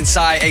is Goshen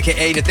Sai,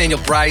 aka Nathaniel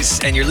Bryce,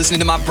 and you're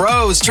listening to my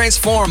bros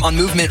Transform on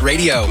Movement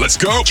Radio. Let's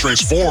go,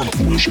 Transform.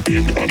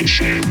 Worshiping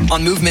unashamed.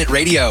 On Movement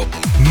Radio.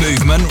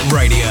 Movement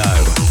Radio.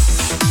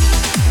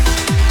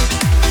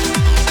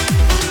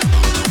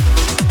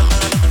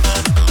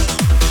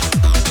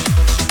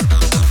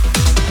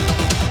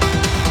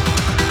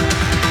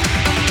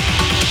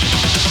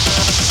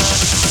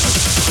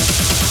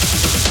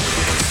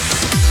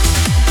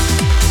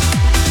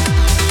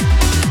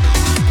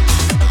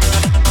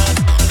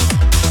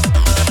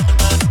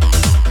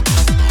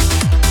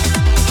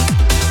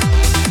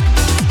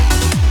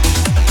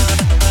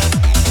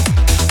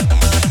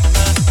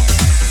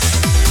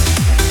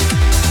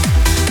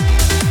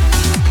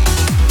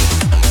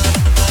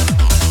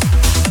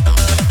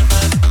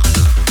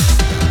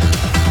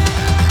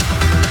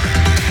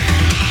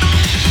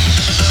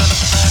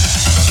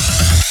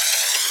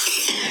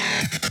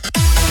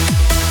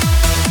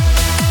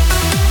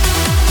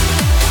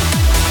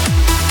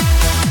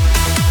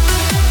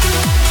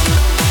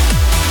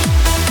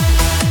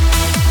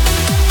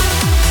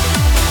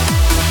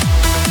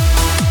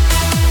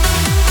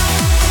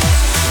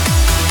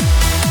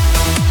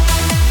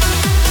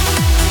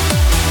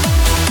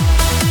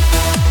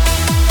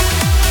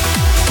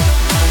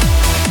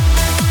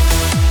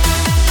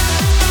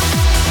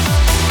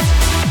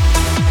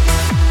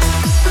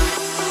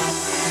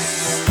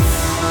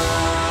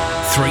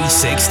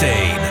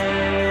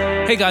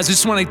 Hey guys, I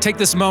just want to take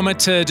this moment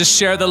to just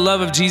share the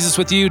love of Jesus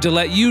with you, to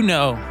let you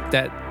know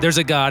that there's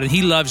a God and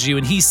He loves you,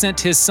 and He sent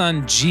His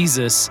Son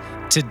Jesus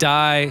to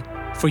die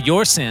for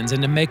your sins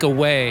and to make a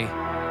way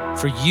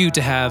for you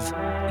to have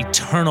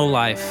eternal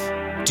life.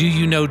 Do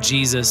you know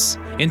Jesus?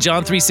 In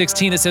John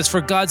 3:16 it says, "For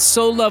God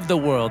so loved the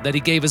world that He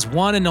gave His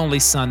one and only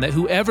Son, that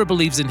whoever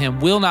believes in Him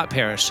will not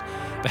perish,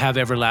 but have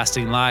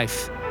everlasting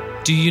life."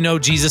 Do you know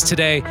Jesus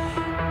today?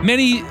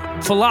 Many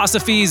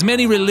philosophies,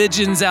 many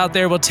religions out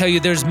there will tell you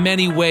there's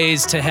many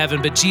ways to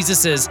heaven, but Jesus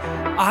says,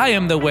 "I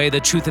am the way,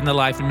 the truth, and the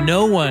life.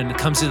 No one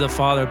comes to the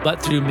Father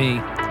but through me."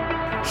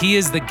 He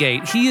is the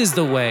gate. He is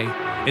the way.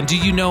 And do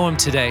you know Him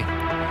today?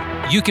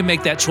 You can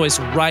make that choice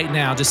right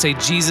now. Just say,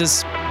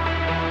 "Jesus,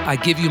 I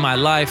give you my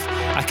life.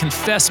 I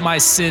confess my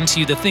sin to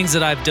you, the things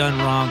that I've done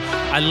wrong.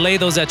 I lay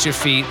those at your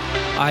feet.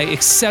 I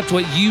accept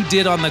what you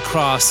did on the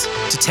cross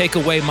to take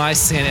away my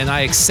sin, and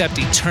I accept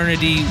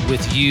eternity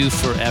with you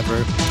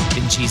forever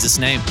in Jesus'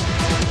 name."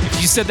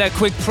 If you said that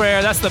quick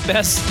prayer, that's the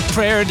best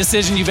prayer and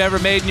decision you've ever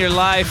made in your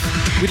life.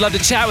 We'd love to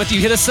chat with you.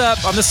 Hit us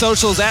up on the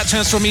socials at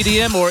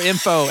TransformEDM or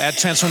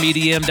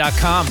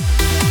info@transformedm.com.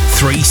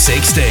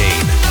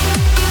 316.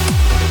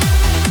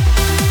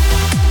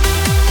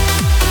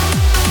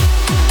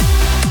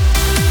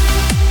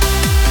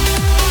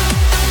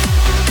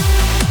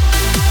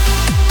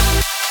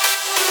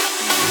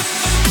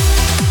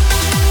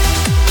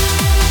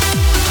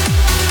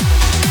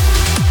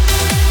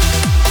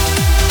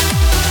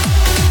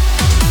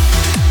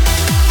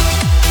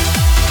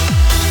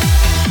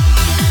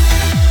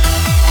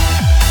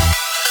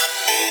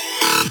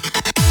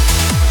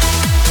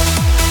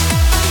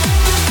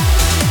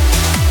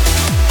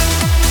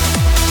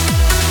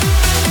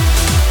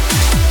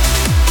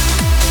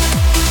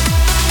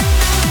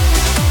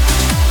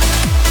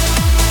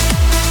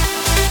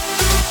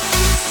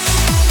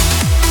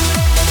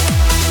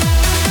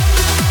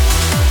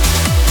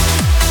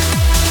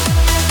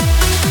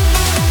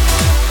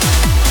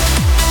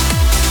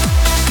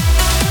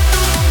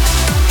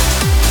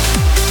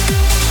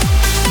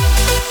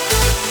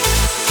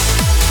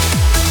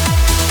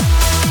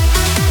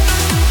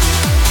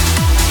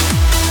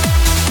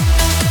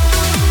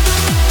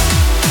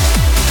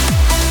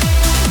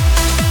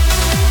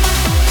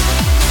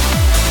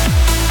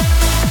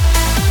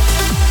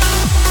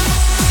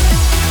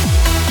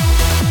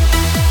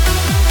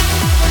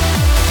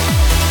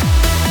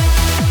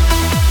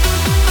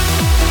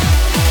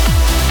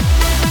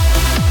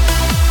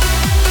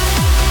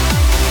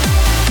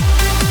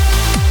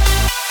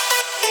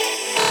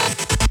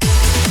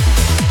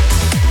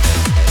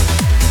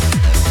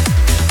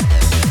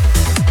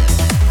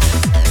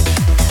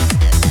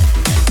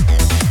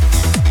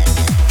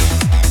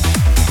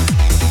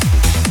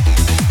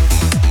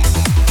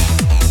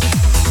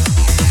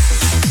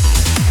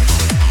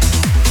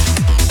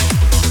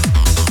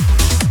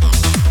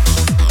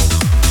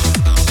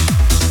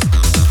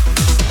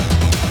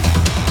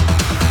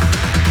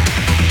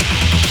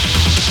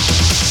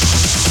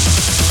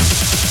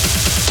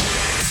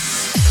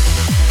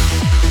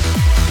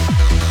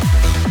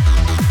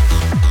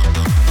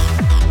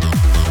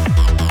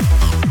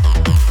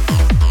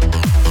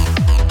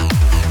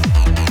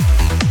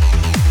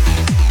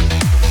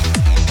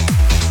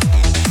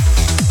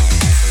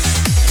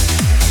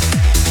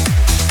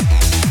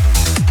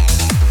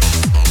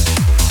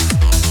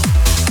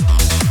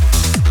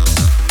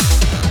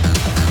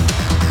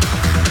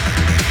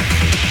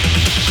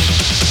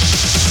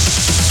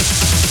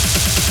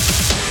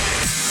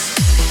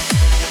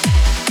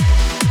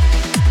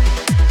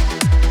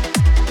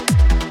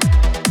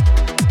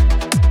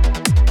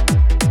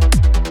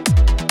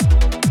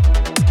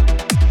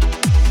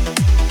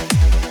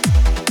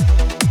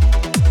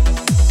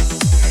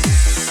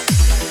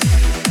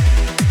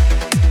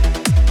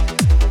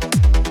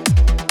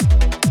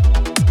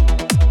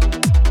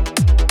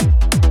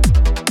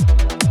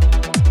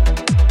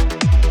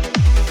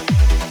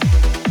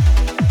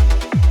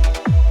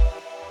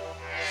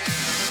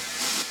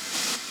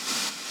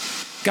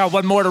 Got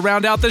one more to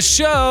round out the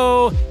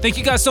show. Thank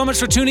you guys so much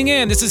for tuning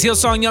in. This is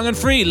Hillsong Young and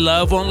Free.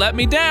 Love Won't Let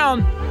Me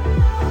Down.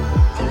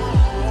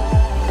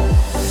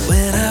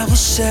 When I was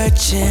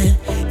searching,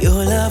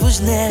 your love was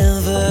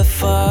never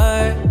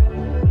far.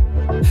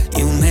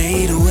 You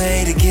made a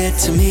way to get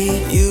to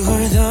me. You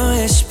were the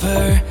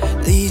whisper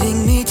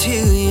leading me to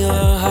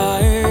your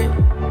heart.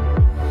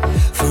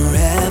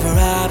 Forever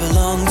I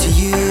belong to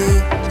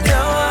you.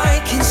 Now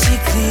I can see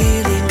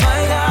clearly,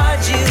 my God,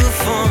 you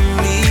for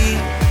me.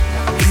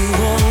 You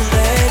won't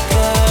let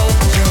go.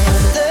 Your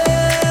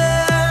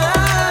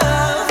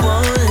love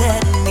won't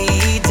let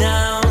me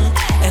down.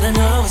 And I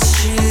know it's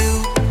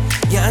true.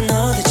 Yeah, I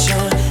know that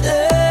your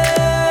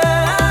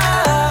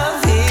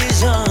love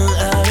is all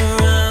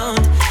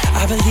around.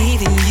 I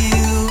believe in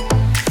you,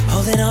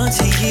 holding on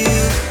to you,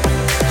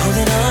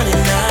 holding on,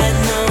 and I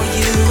know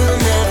you will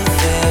never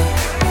fail.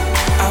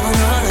 I want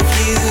all of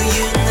you,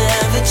 you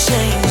never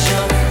change.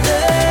 Your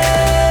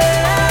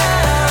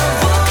love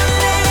won't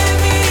let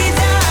me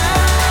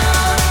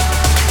down.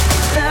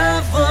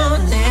 Love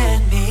won't let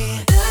me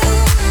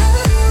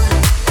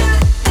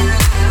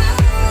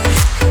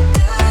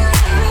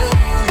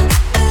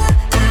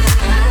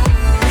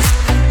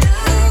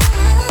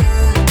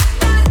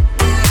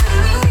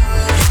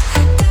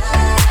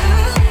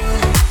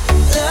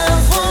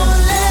Love won't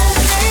let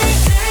me.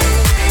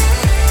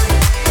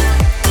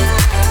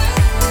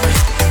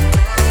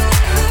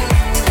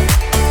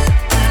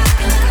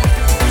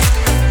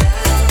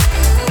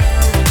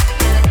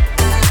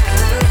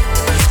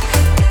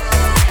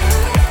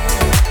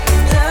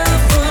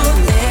 Love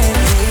won't let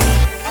me.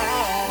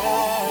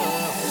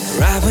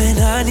 Right when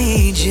I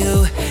need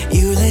you,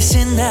 you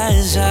listen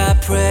as I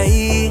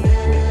pray.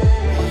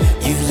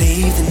 You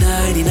leave the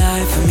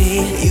 99 for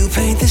me. You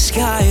paint the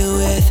sky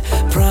with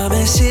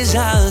promises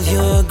of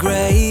your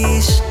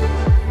grace.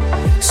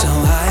 So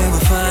I will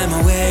find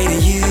my way to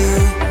you.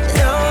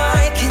 Now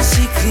I can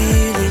see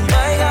clearly,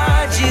 my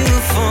God, you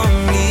for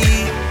me.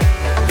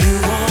 You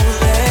won't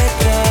let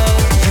go.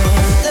 Your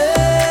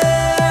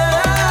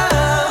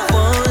love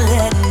won't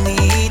let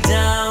me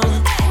down.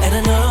 And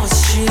I know it's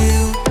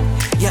true.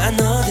 Yeah, I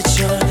know that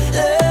your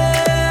love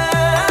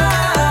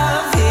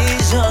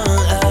is all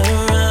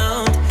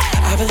around.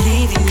 I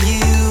believe in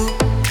you,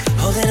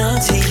 holding on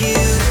to you,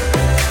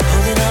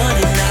 holding on,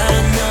 and I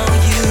know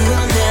you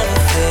will never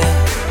fail.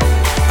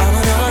 I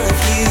want all of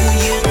you,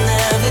 you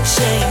never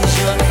change.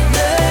 Your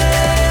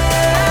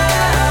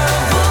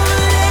love won't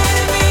let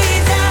me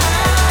down.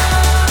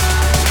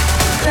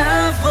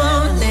 Love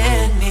won't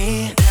let me.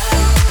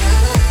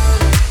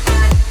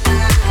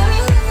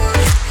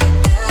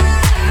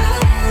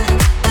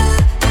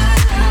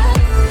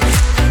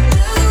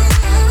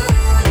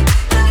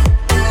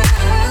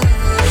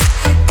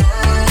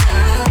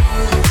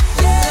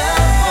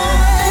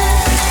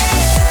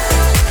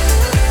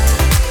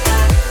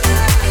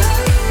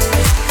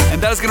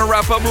 And that is going to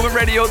wrap up Movement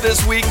Radio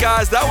this week,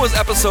 guys. That was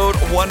episode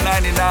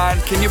 199.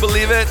 Can you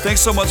believe it?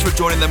 Thanks so much for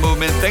joining the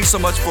movement. Thanks so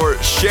much for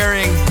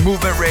sharing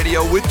Movement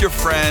Radio with your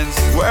friends,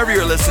 wherever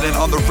you're listening,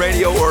 on the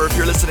radio or if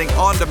you're listening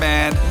on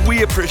demand.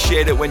 We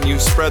appreciate it when you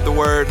spread the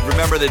word.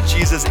 Remember that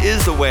Jesus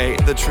is the way,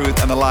 the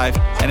truth, and the life.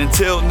 And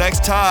until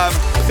next time,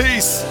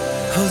 peace.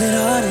 Holding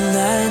on, and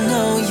I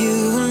know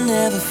you will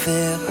never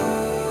fail.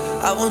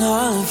 I want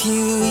all of you,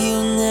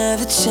 you'll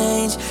never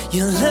change.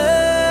 Your love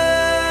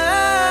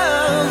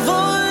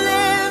won't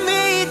let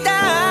me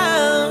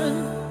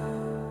down.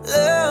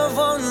 Love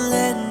won't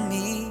let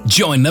me.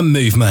 Join the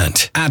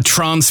movement at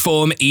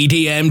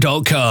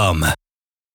transformedm.com.